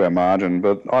 points to our margin,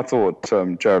 but I thought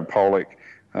Jared Pollock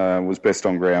was best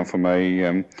on ground for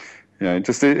me.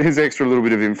 Just his extra little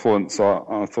bit of influence,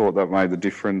 I thought that made the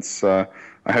difference. I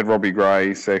had Robbie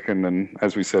Gray second, and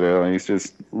as we said earlier, he's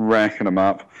just racking them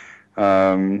up.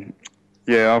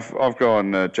 I've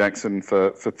gone Jackson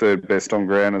for third best on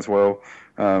ground as well.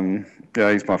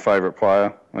 He's my favourite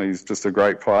player. He's just a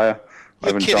great player. I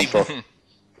haven't jumped off.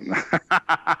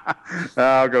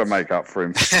 I've got to make up for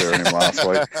him for stirring him last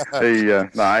week.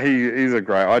 He's a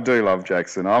great. I do love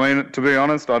Jackson. I mean, to be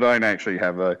honest, I don't actually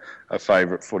have a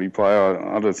favourite footy player.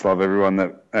 I just love everyone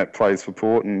that plays for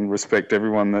Port and respect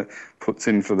everyone that puts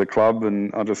in for the club,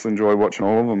 and I just enjoy watching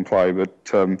all of them play. But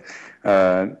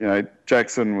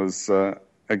Jackson was a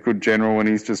good general, and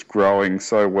he's just growing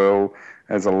so well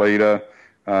as a leader.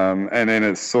 And then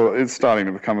it's starting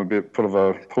to become a bit pull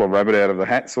a rabbit out of the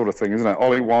hat sort of thing, isn't it?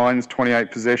 Ollie Wines, 28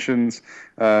 possessions,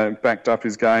 backed up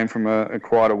his game from a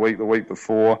quieter week the week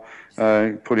before,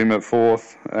 put him at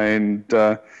 4th, and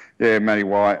Matty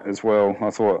White as well. I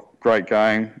thought great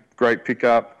game, great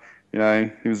pickup. He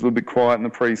was a little bit quiet in the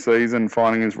pre-season,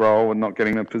 finding his role and not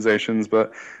getting the possessions,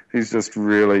 but he's just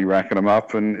really racking them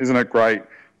up. And isn't it great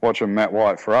watching Matt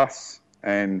White for us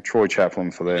and Troy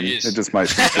Chaplin for them? It just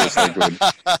makes me feel so good.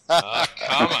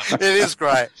 Karma. It is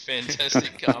great.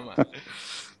 Fantastic karma.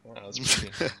 That's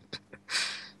brilliant.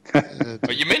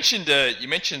 But you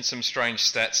mentioned some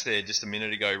strange stats there just a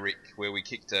minute ago, Rick, where we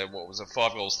kicked 5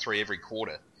 goals 3 every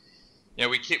quarter.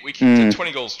 We kicked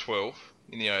 20 goals 12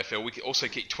 in the AFL. We also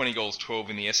kicked 20 goals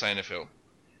 12 in the SANFL.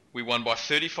 We won by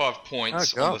 35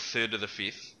 points on the 3rd of the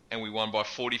 5th, and we won by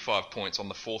 45 points on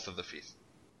the 4th of the 5th.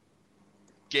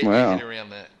 Get your head around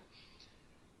that.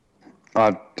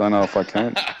 I don't know if I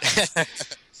can.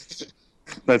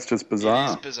 That's just bizarre.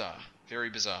 It is bizarre. Very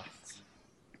bizarre.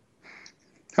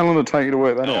 How long did it take you to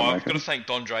work that out, I've got to thank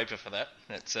Don Draper for that.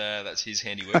 That's his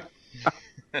handiwork.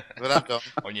 Well done, Don.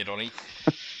 On you, Donnie.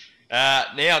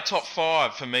 Now, top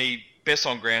 5 for me, best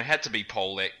on ground, had to be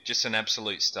Polek. Just an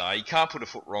absolute star. He can't put a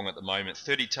foot wrong at the moment.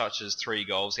 30 touches, 3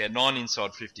 goals. He had 9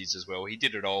 inside 50s as well. He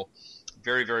did it all.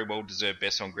 Very, very well deserved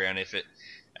best on ground effort.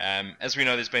 As we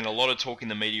know, there's been a lot of talk in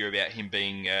the media about him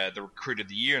being the recruit of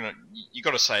the year, and you've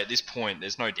got to say at this point,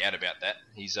 there's no doubt about that.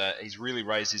 He's really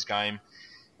raised his game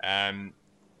and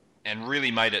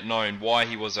really made it known why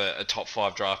he was a top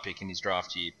 5 draft pick in his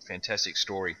draft year. Fantastic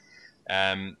story.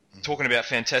 Talking about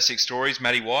fantastic stories,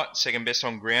 Matty White, second best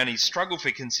on ground. He's struggled for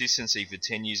consistency for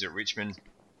 10 years at Richmond.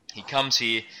 He comes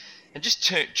here and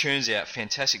just churns out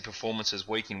fantastic performances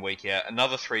week in, week out.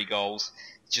 Another 3 goals.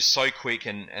 Just so quick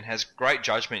and has great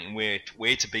judgment in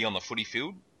where to be on the footy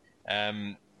field.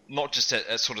 Not just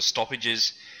at sort of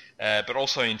stoppages, but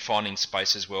also in finding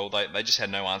space as well. They just had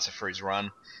no answer for his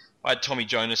run. I had Tommy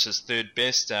Jonas as third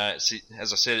best. As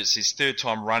I said, it's his 3rd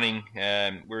time running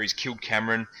where he's killed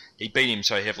Cameron. He beat him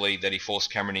so heavily that he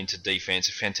forced Cameron into defence.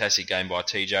 A fantastic game by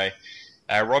TJ.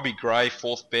 Robbie Gray,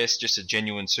 4th best, just a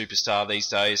genuine superstar these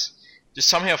days. Just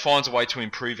somehow finds a way to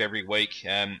improve every week.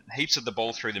 Heaps of the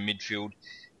ball through the midfield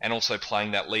and also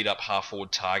playing that lead-up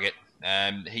half-forward target.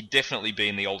 He'd definitely be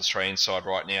in the All-Australian side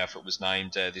right now if it was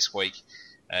named this week.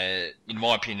 In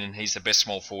my opinion, he's the best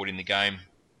small forward in the game.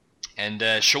 And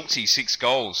Schultze, 6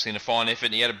 goals in a fine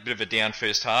effort. He had a bit of a down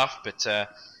first half, but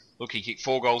look, he kicked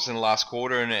 4 goals in the last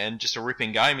quarter and just a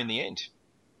ripping game in the end.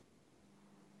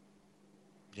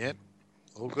 Yep,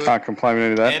 all good. Can't complain with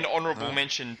any of that. And honourable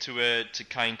mention to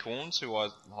Kane Corns, who I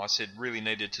said really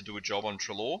needed to do a job on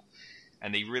Treloar.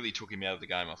 and he really took him out of the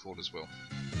game, I thought, as well.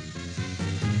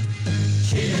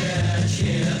 Cheer,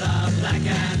 cheer the black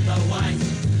and the white.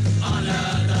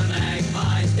 Honour the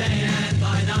Magpies day and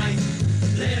by night.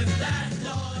 Live that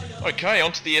loyal... Okay,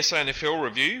 on to the SANFL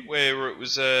review, where it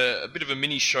was a bit of a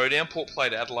mini showdown. Port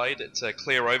played Adelaide at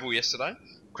Clare Oval yesterday.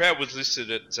 Crowd was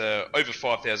listed at over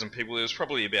 5,000 people. There was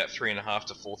probably about 3,500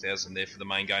 to 4,000 there for the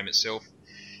main game itself.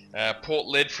 Port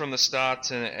led from the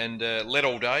start and led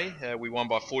all day. We won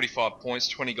by 45 points,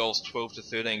 20 goals 12 to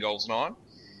 13 goals 9.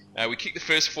 We kicked the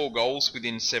first 4 goals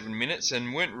within 7 minutes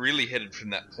and weren't really headed from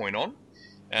that point on.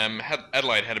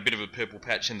 Adelaide had a bit of a purple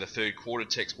patch in the third quarter.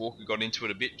 Tex Walker got into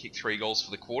it a bit, kicked 3 goals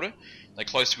for the quarter. They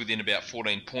closed within about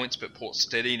 14 points, but Port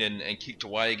steadied and kicked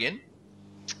away again.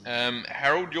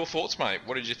 Harold, your thoughts, mate?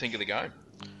 What did you think of the game?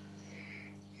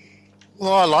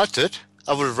 Well, I liked it.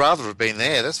 I would have rather have been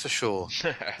there, that's for sure.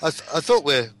 I thought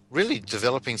we're really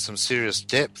developing some serious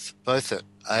depth, both at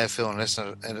AFL and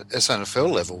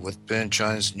SANFL level, with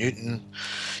Burne-Jones, Newton,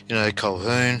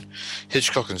 Colquhoun,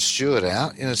 Hitchcock and Stewart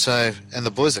out. So, and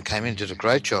the boys that came in did a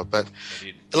great job. But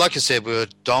like I said, we were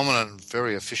dominant and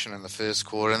very efficient in the first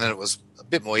quarter, and then it was a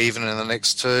bit more even in the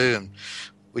next 2, and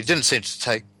we didn't seem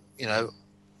to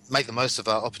make the most of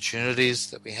our opportunities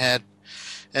that we had.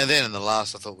 And then in the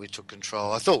last, I thought we took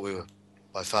control. I thought we were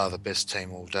by far the best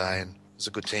team all day, and it was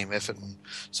a good team effort, and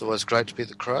it's always great to beat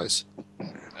the Crows.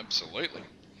 Absolutely.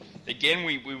 Again,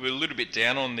 we were a little bit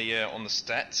down on the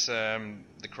stats.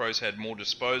 The Crows had more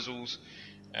disposals.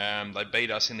 They beat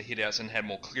us in the hitouts and had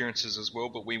more clearances as well,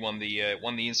 but we won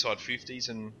the inside 50s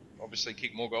and obviously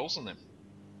kicked more goals than them.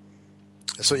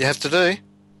 That's what you have to do.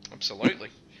 Absolutely.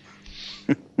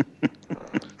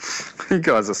 You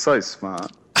guys are so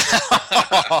smart.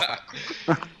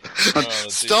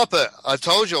 Stop it. I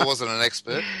told you I wasn't an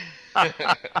expert.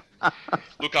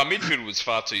 Look, our midfield was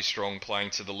far too strong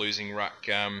playing to the losing ruck.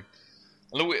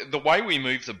 The way we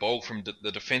moved the ball from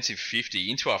the defensive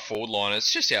 50 into our forward line,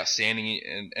 it's just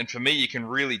outstanding. And for me, you can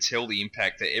really tell the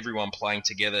impact that everyone playing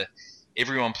together,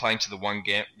 everyone playing to the one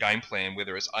game plan,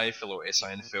 whether it's AFL or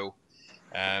SANFL,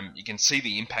 you can see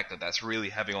the impact that's really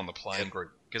having on the playing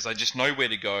group, because they just know where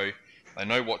to go. They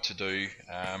know what to do.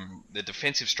 The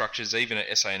defensive structures, even at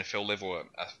SANFL level,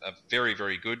 are very,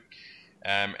 very good.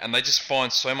 And they just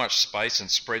find so much space and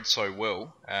spread so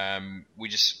well. We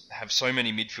just have so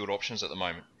many midfield options at the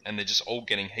moment, and they're just all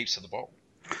getting heaps of the ball.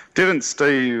 Didn't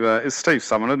Steve, it's Steve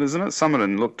Summerton, isn't it?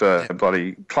 Summerton looked a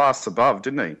bloody class above,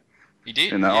 didn't he? He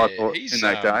did, in that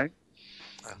game.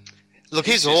 Look,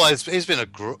 he's been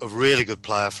a really good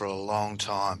player for a long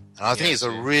time. And I think he's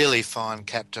a really fine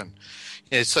captain.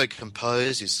 He's so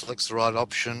composed, he selects the right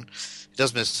option, he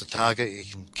doesn't miss the target, he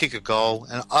can kick a goal,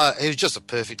 and he was just a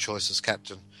perfect choice as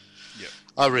captain. Yeah,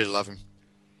 I really love him.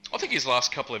 I think his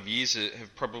last couple of years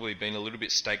have probably been a little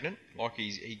bit stagnant. Like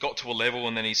he got to a level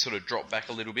and then he sort of dropped back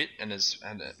a little bit and has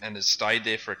stayed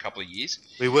there for a couple of years.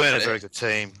 We weren't a very good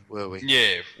team, were we?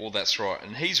 Yeah, well that's right.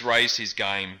 And he's raised his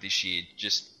game this year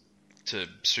just to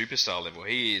superstar level.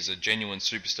 He is a genuine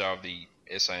superstar of the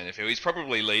SANFL. He's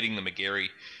probably leading the McGarry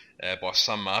by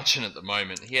some margin at the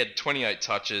moment. He had 28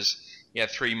 touches, he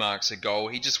had 3 marks a goal.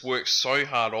 He just works so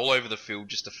hard all over the field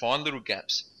just to find little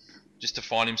gaps, just to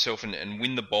find himself and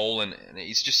win the ball, and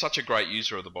he's just such a great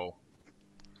user of the ball.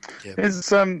 Yeah. Is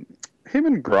him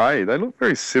and Gray, they look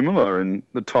very similar in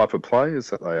the type of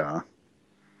players that they are.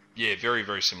 Yeah, very,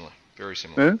 very similar. Very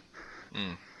similar.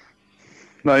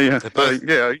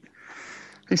 Yeah?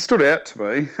 He stood out to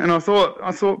me, and I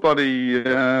thought bloody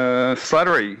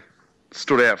Slattery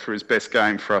stood out for his best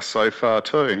game for us so far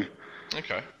too.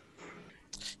 Okay.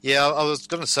 Yeah, I was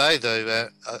going to say though,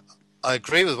 I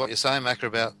agree with what you're saying, Macca,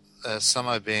 about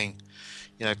Summo being,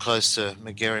 close to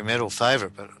McGarry medal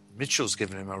favourite, but Mitchell's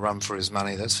given him a run for his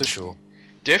money, that's for sure.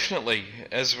 Definitely,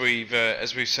 as we've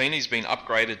seen, he's been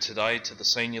upgraded today to the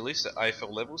senior list at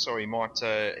AFL level, so he might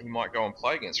go and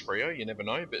play against Freo. You never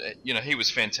know, but he was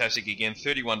fantastic again.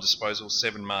 31 disposals,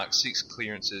 7 marks, 6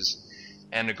 clearances,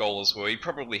 and a goal as well. He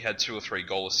probably had 2 or 3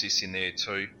 goal assists in there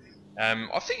too.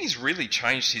 I think he's really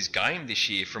changed his game this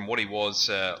year from what he was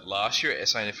last year at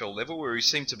SANFL level, where he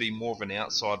seemed to be more of an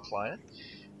outside player.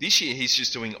 This year, he's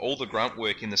just doing all the grunt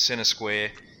work in the centre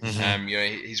square. Mm-hmm.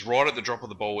 He's right at the drop of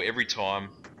the ball every time,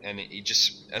 and he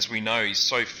just, as we know, he's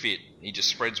so fit. He just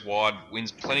spreads wide,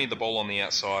 wins plenty of the ball on the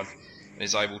outside, and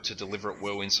is able to deliver it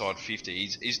well inside 50.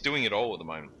 He's doing it all at the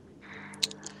moment.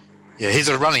 Yeah, he's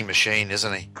a running machine,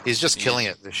 isn't he? He's just killing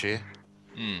it this year.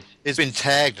 Mm. He's been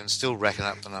tagged and still racking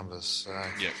up the numbers. So,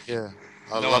 yeah.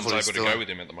 I no love one's what able to go with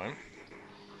him at the moment.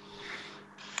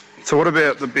 So what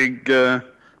about the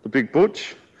big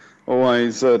Butch?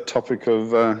 Always a topic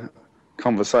of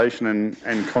conversation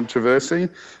and controversy.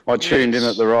 I tuned in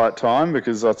at the right time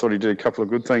because I thought he did a couple of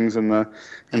good things in the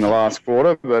last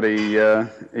quarter, but he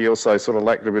also sort of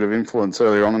lacked a bit of influence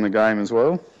earlier on in the game as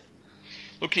well.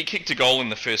 Look, he kicked a goal in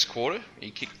the first quarter.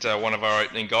 He kicked one of our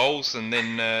opening goals, and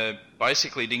then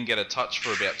basically didn't get a touch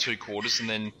for about 2 quarters, and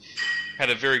then had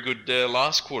a very good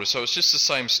last quarter. So it's just the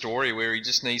same story where he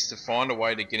just needs to find a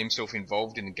way to get himself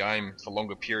involved in the game for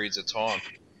longer periods of time.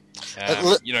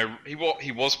 He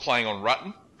was playing on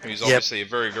Rutten, who's obviously a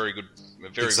very, very good,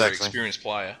 very experienced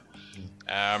player.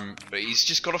 But he's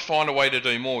just got to find a way to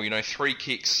do more. 3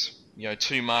 kicks,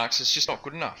 2 marks. It's just not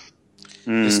good enough.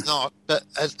 It's not, but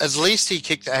at least he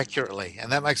kicked accurately,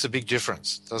 and that makes a big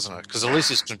difference, doesn't it? Because at least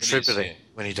he's contributing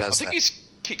when he does that. I think he's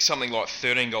kicked something like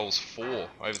 13 goals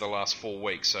over the last 4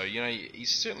 weeks, so he's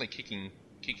certainly kicking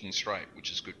straight,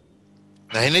 which is good.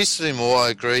 Now, he needs to do more, I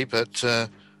agree, but it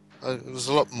was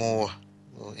a lot more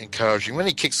encouraging. When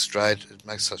he kicks straight, it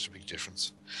makes such a big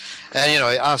difference. And,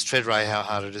 I asked Treadray how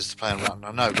hard it is to play on Rutten.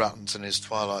 I know Rutten's in his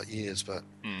twilight years, but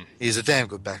he's a damn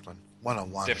good backman,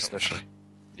 one-on-one especially.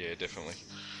 Yeah, definitely.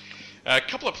 A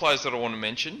couple of players that I want to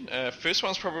mention. First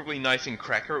one's probably Nathan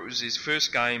Cracker. It was his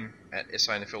first game at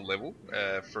SANFL level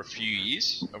for a few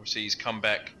years. Obviously, he's come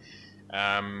back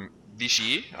this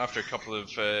year after a couple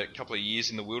of years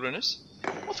in the wilderness.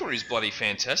 I thought he was bloody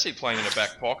fantastic playing in the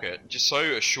back pocket, just so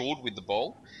assured with the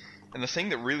ball. And the thing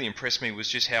that really impressed me was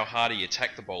just how hard he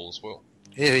attacked the ball as well.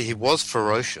 Yeah, he was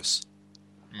ferocious.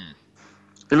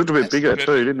 He looked a bit bigger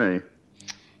too, didn't he?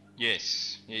 Yes.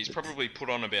 Yeah, he's probably put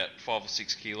on about 5 or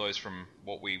 6 kilos from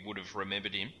what we would have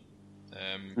remembered him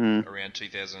around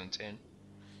 2010.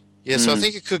 Yeah, so I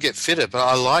think he could get fitter, but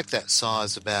I like that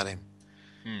size about him.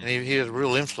 And he had a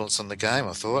real influence on the game,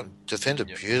 I thought. Defended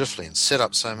beautifully and set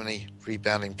up so many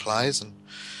rebounding plays, and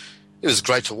it was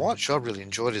great to watch. I really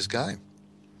enjoyed his game.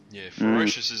 Yeah,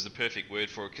 ferocious is the perfect word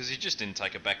for it, because he just didn't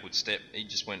take a backward step. He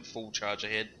just went full charge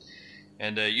ahead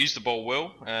and used the ball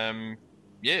well.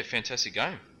 Fantastic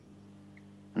game.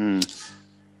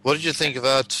 What did you think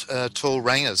about tall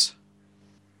Rangers?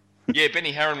 Yeah,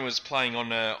 Benny Harron was playing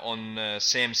on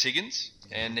Sam Siggins,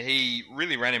 and he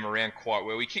really ran him around quite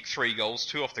well. He kicked 3 goals,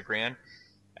 2 off the ground.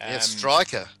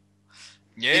 Striker.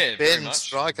 Yeah, Big very Ben much.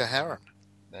 Striker Harron.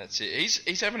 That's it.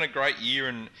 He's having a great year,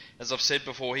 and as I've said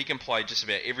before, he can play just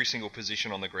about every single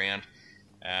position on the ground,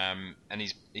 and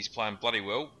he's playing bloody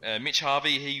well. Mitch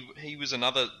Harvey, he was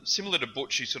another similar to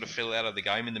Butch, who sort of fell out of the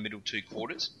game in the middle 2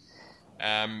 quarters.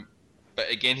 But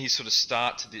again, his sort of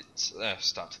start to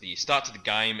the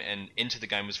game and into the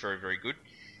game was very, very good.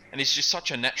 And he's just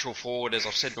such a natural forward. As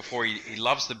I've said before, he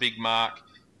loves the big mark.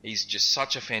 He's just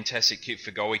such a fantastic kick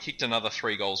for goal. He kicked another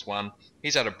 3 goals, 1.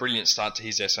 He's had a brilliant start to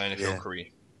his SANFL career.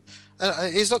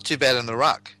 He's not too bad in the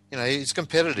ruck. He's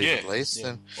competitive at least. Yeah.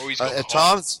 And He's got at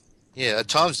times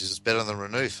he's better than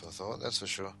Renouf, I thought. That's for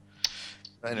sure.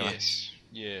 Anyway. Yes.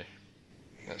 Yeah.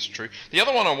 That's true. The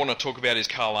other one I want to talk about is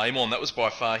Carl Amon. That was by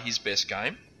far his best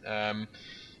game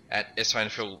at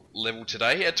SANFL level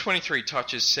today. He had 23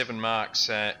 touches, 7 marks,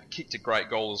 kicked a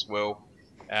great goal as well.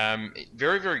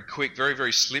 Very, very quick, very,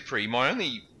 very slippery. My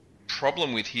only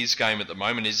problem with his game at the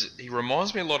moment is he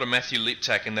reminds me a lot of Matthew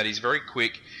Liptak in that he's very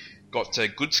quick, got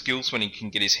good skills when he can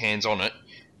get his hands on it,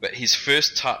 but his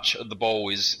first touch of the ball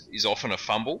is often a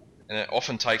fumble, and it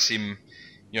often takes him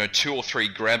 2 or 3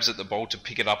 grabs at the ball to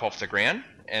pick it up off the ground.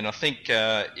 And I think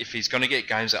if he's going to get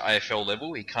games at AFL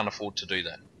level, he can't afford to do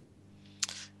that.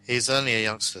 He's only a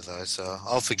youngster, though, so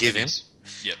I'll forgive him.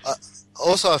 Yep.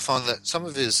 Also, I find that some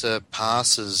of his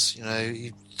passes,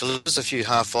 he delivers a few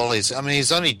half volleys. I mean,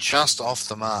 he's only just off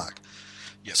the mark.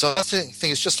 Yep. So I think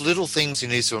it's just little things he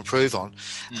needs to improve on.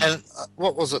 And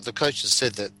what was it? The coaches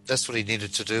said that's what he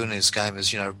needed to do in his game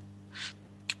is,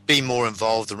 be more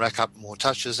involved and rack up more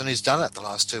touches, and he's done it the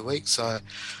last 2 weeks. So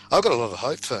I've got a lot of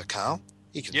hope for Carl.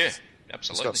 Yeah,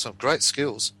 absolutely. He's got some great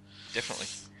skills. Definitely.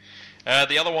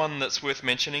 The other one that's worth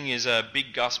mentioning is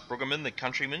Big Gus Brueggemann, the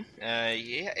countryman.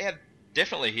 He had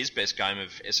definitely his best game of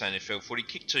SANFL footy.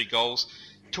 Kicked 2 goals,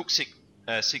 took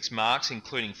 6 marks,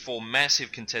 including 4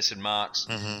 massive contested marks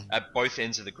at both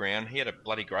ends of the ground. He had a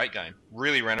bloody great game.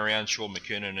 Really ran around Sean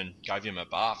McKernan and gave him a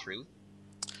bath, really.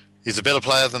 He's a better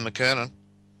player than McKernan.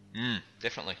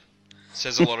 Definitely.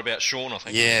 Says a lot about Sean, I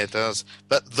think. Yeah, it does.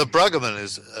 But the Brueggemann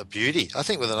is a beauty. I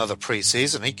think with another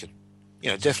pre-season, he could,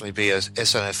 definitely be a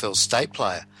SANFL state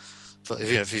player.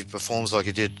 If he performs like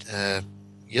he did,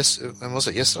 when was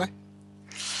it, yesterday?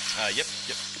 Yep.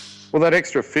 Well, that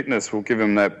extra fitness will give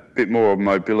him that bit more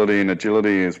mobility and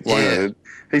agility as well. Yeah.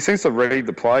 He seems to read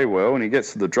the play well, and he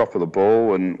gets to the drop of the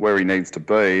ball and where he needs to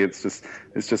be. It's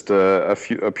just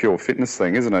a pure fitness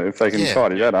thing, isn't it? If they can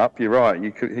tidy that up, you're right.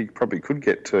 He probably could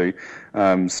get to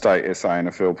state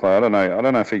SANFL play. I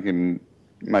don't know if he can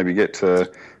maybe get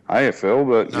to AFL,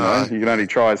 but you can only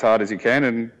try as hard as you can,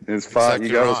 and as far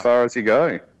as you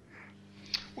go.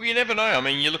 Well, you never know. I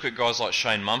mean, you look at guys like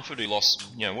Shane Mumford, who lost,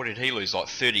 what did he lose, like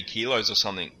 30 kilos or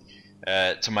something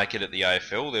to make it at the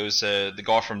AFL. There was the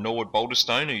guy from Norwood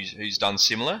Boulderstone who's done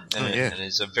similar and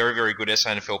is a very, very good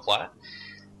SANFL player.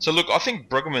 So, look, I think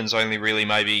Bruggeman's only really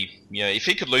maybe, if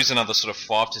he could lose another sort of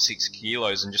 5 to 6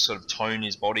 kilos and just sort of tone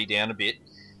his body down a bit,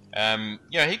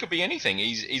 he could be anything.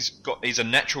 He's a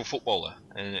natural footballer,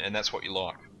 and that's what you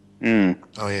like.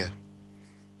 Oh, yeah.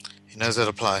 He knows how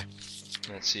to play.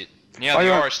 That's it. Now,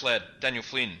 the Irish lad, Daniel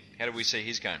Flynn, how did we see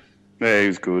his game? Yeah, he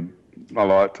was good. I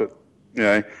liked it.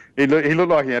 He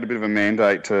looked like he had a bit of a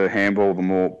mandate to handball the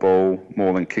ball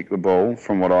more than kick the ball,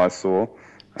 from what I saw.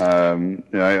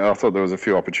 I thought there was a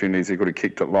few opportunities he could have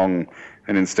kicked it long,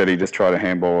 and instead he just tried to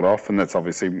handball it off, and that's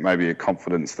obviously maybe a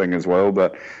confidence thing as well.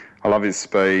 But I love his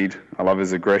speed. I love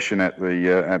his aggression at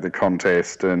the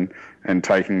contest and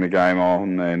taking the game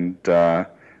on. And I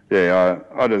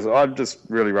just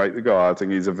really rate the guy. I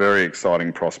think he's a very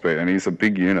exciting prospect, and he's a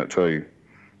big unit too.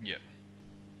 Yeah,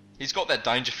 he's got that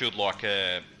Dangerfield-like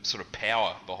sort of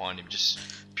power behind him, just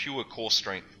pure core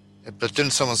strength. Yeah, but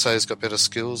didn't someone say he's got better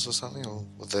skills or something, or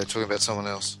were they talking about someone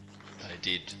else? They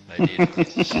did.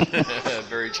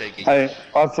 Very cheeky. Hey,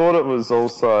 I thought it was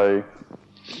also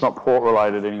not Port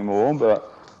related anymore,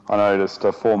 but I noticed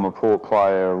a former Port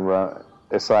player,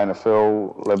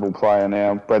 SANFL level player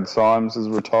now, Brad Symes, has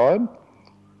retired.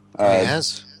 He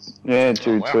has? Yeah,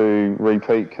 due to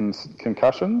repeat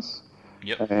concussions.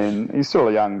 Yep. And he's still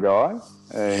a young guy.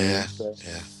 And,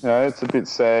 it's a bit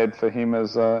sad for him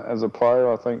as a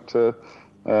player, I think, to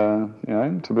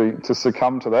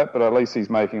succumb to that. But at least he's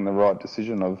making the right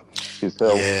decision of his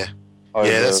health. Yeah,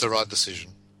 that's the right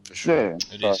decision. For sure. Yeah,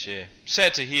 it is. Yeah,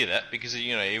 sad to hear that because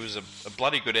he was a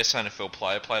bloody good SANFL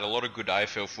player. Played a lot of good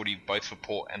AFL footy, both for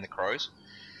Port and the Crows.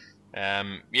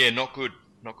 Not good.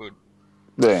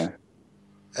 Yeah.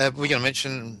 We're going to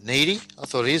mention Needy. I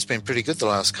thought he's been pretty good the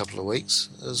last couple of weeks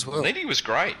as well. Needy was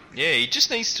great. Yeah, he just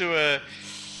needs to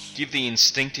give the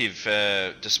instinctive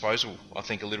disposal, I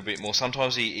think, a little bit more.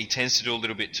 Sometimes he tends to do a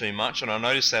little bit too much, and I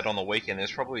noticed that on the weekend.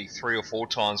 There's probably 3 or 4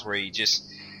 times where he just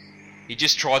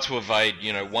tried to evade,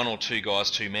 1 or 2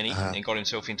 guys too many, and got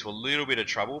himself into a little bit of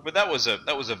trouble. But that was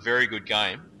a very good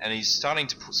game, and he's starting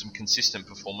to put some consistent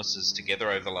performances together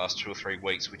over the last 2 or 3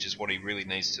 weeks, which is what he really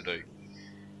needs to do.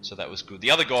 So that was good.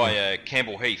 The other guy,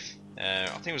 Campbell Heath, I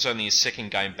think it was only his second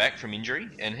game back from injury,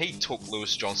 and he took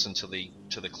Lewis Johnson to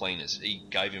the cleaners. He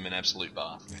gave him an absolute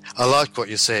bath. I like what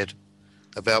you said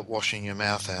about washing your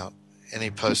mouth out.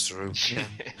 Any poster who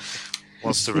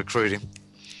wants to recruit him.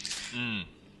 You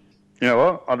know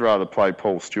what? I'd rather play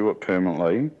Paul Stewart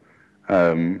permanently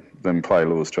than play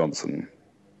Lewis Johnson.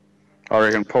 I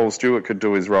reckon Paul Stewart could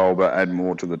do his role but add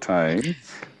more to the team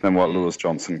than what Lewis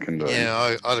Johnson can do.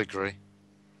 Yeah, I'd agree.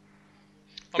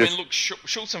 I mean, look,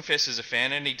 Schulzenfest is a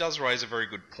fan, and he does raise a very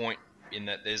good point in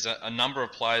that there's a number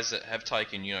of players that have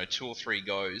taken 2 or 3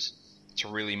 goes to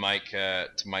really make a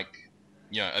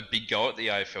big go at the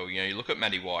AFL. You look at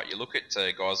Matty White, you look at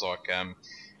guys like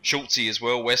Schulze as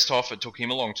well. Westhoff, it took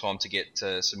him a long time to get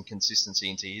some consistency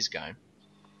into his game.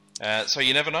 So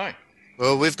you never know.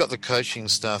 Well, we've got the coaching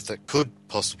staff that could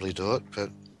possibly do it,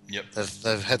 but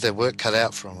they've had their work cut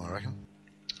out for them, I reckon.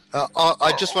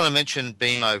 I just want to mention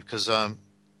Beamo because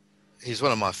he's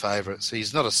one of my favourites.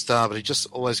 He's not a star, but he just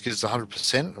always gives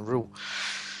 100%. A real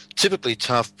typically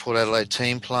tough Port Adelaide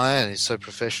team player, and he's so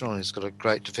professional, and he's got a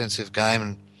great defensive game,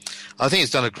 and I think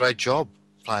he's done a great job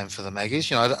playing for the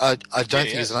Maggies. I don't think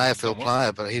he's an AFL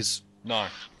player, but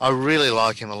I really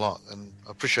like him a lot, and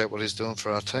I appreciate what he's doing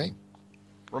for our team.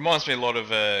 Reminds me a lot of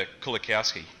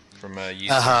Kulikowski from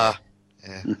years ago.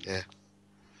 Yeah.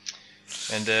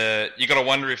 And you got to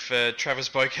wonder if Travis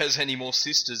Boak has any more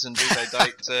sisters, and do they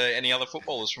date any other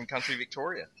footballers from country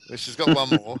Victoria? Well, she's got one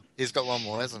more. He's got one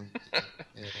more, hasn't he?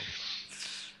 Yeah.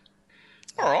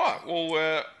 All right.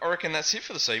 Well, I reckon that's it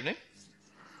for this evening.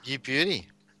 You beauty.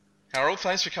 Harold,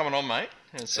 thanks for coming on, mate.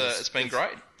 It's been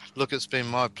great. Look, it's been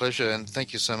my pleasure, and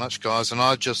thank you so much, guys. And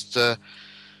I just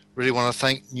really want to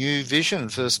thank New Vision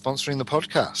for sponsoring the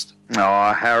podcast.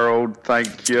 Oh, Harold,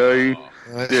 thank you.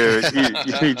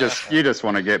 You just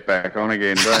want to get back on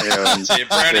again, don't you?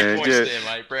 Brownie points there,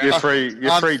 mate.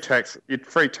 Your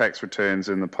free tax returns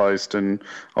in the post, and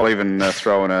I'll even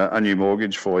throw in a new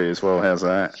mortgage for you as well. How's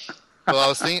that?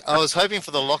 Well, I was hoping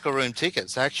for the locker room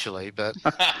tickets actually, but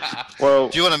Well,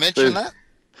 do you want to mention that?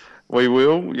 we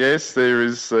will. Yes, there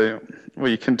is. Well,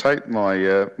 you can take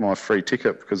my free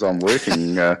ticket because I'm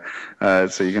working,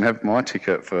 so you can have my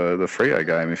ticket for the Freo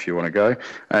game if you want to go.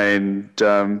 And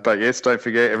but yes, don't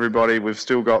forget everybody. We've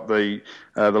still got the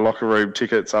locker room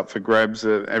tickets up for grabs.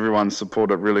 Everyone's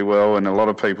supported really well, and a lot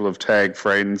of people have tagged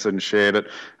friends and shared it.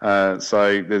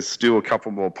 So there's still a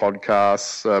couple more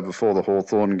podcasts before the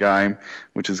Hawthorn game,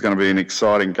 which is going to be an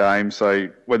exciting game. So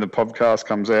when the podcast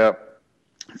comes out,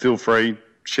 feel free,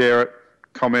 share it,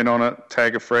 comment on it,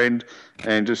 tag a friend,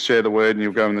 and just share the word, and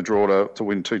you'll go in the draw to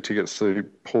win 2 tickets to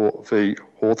the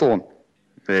Hawthorn.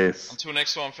 Yes. Until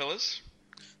next time, fellas.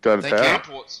 Go to Thank power. you.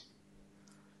 Upwards.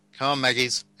 Come on,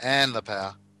 Maggies, and the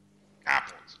power.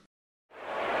 Upwards.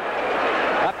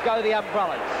 Up go the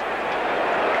umbrellas.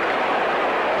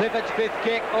 Clifford's fifth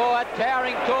kick. Oh, a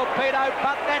towering torpedo,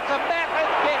 but that's a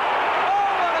massive kick.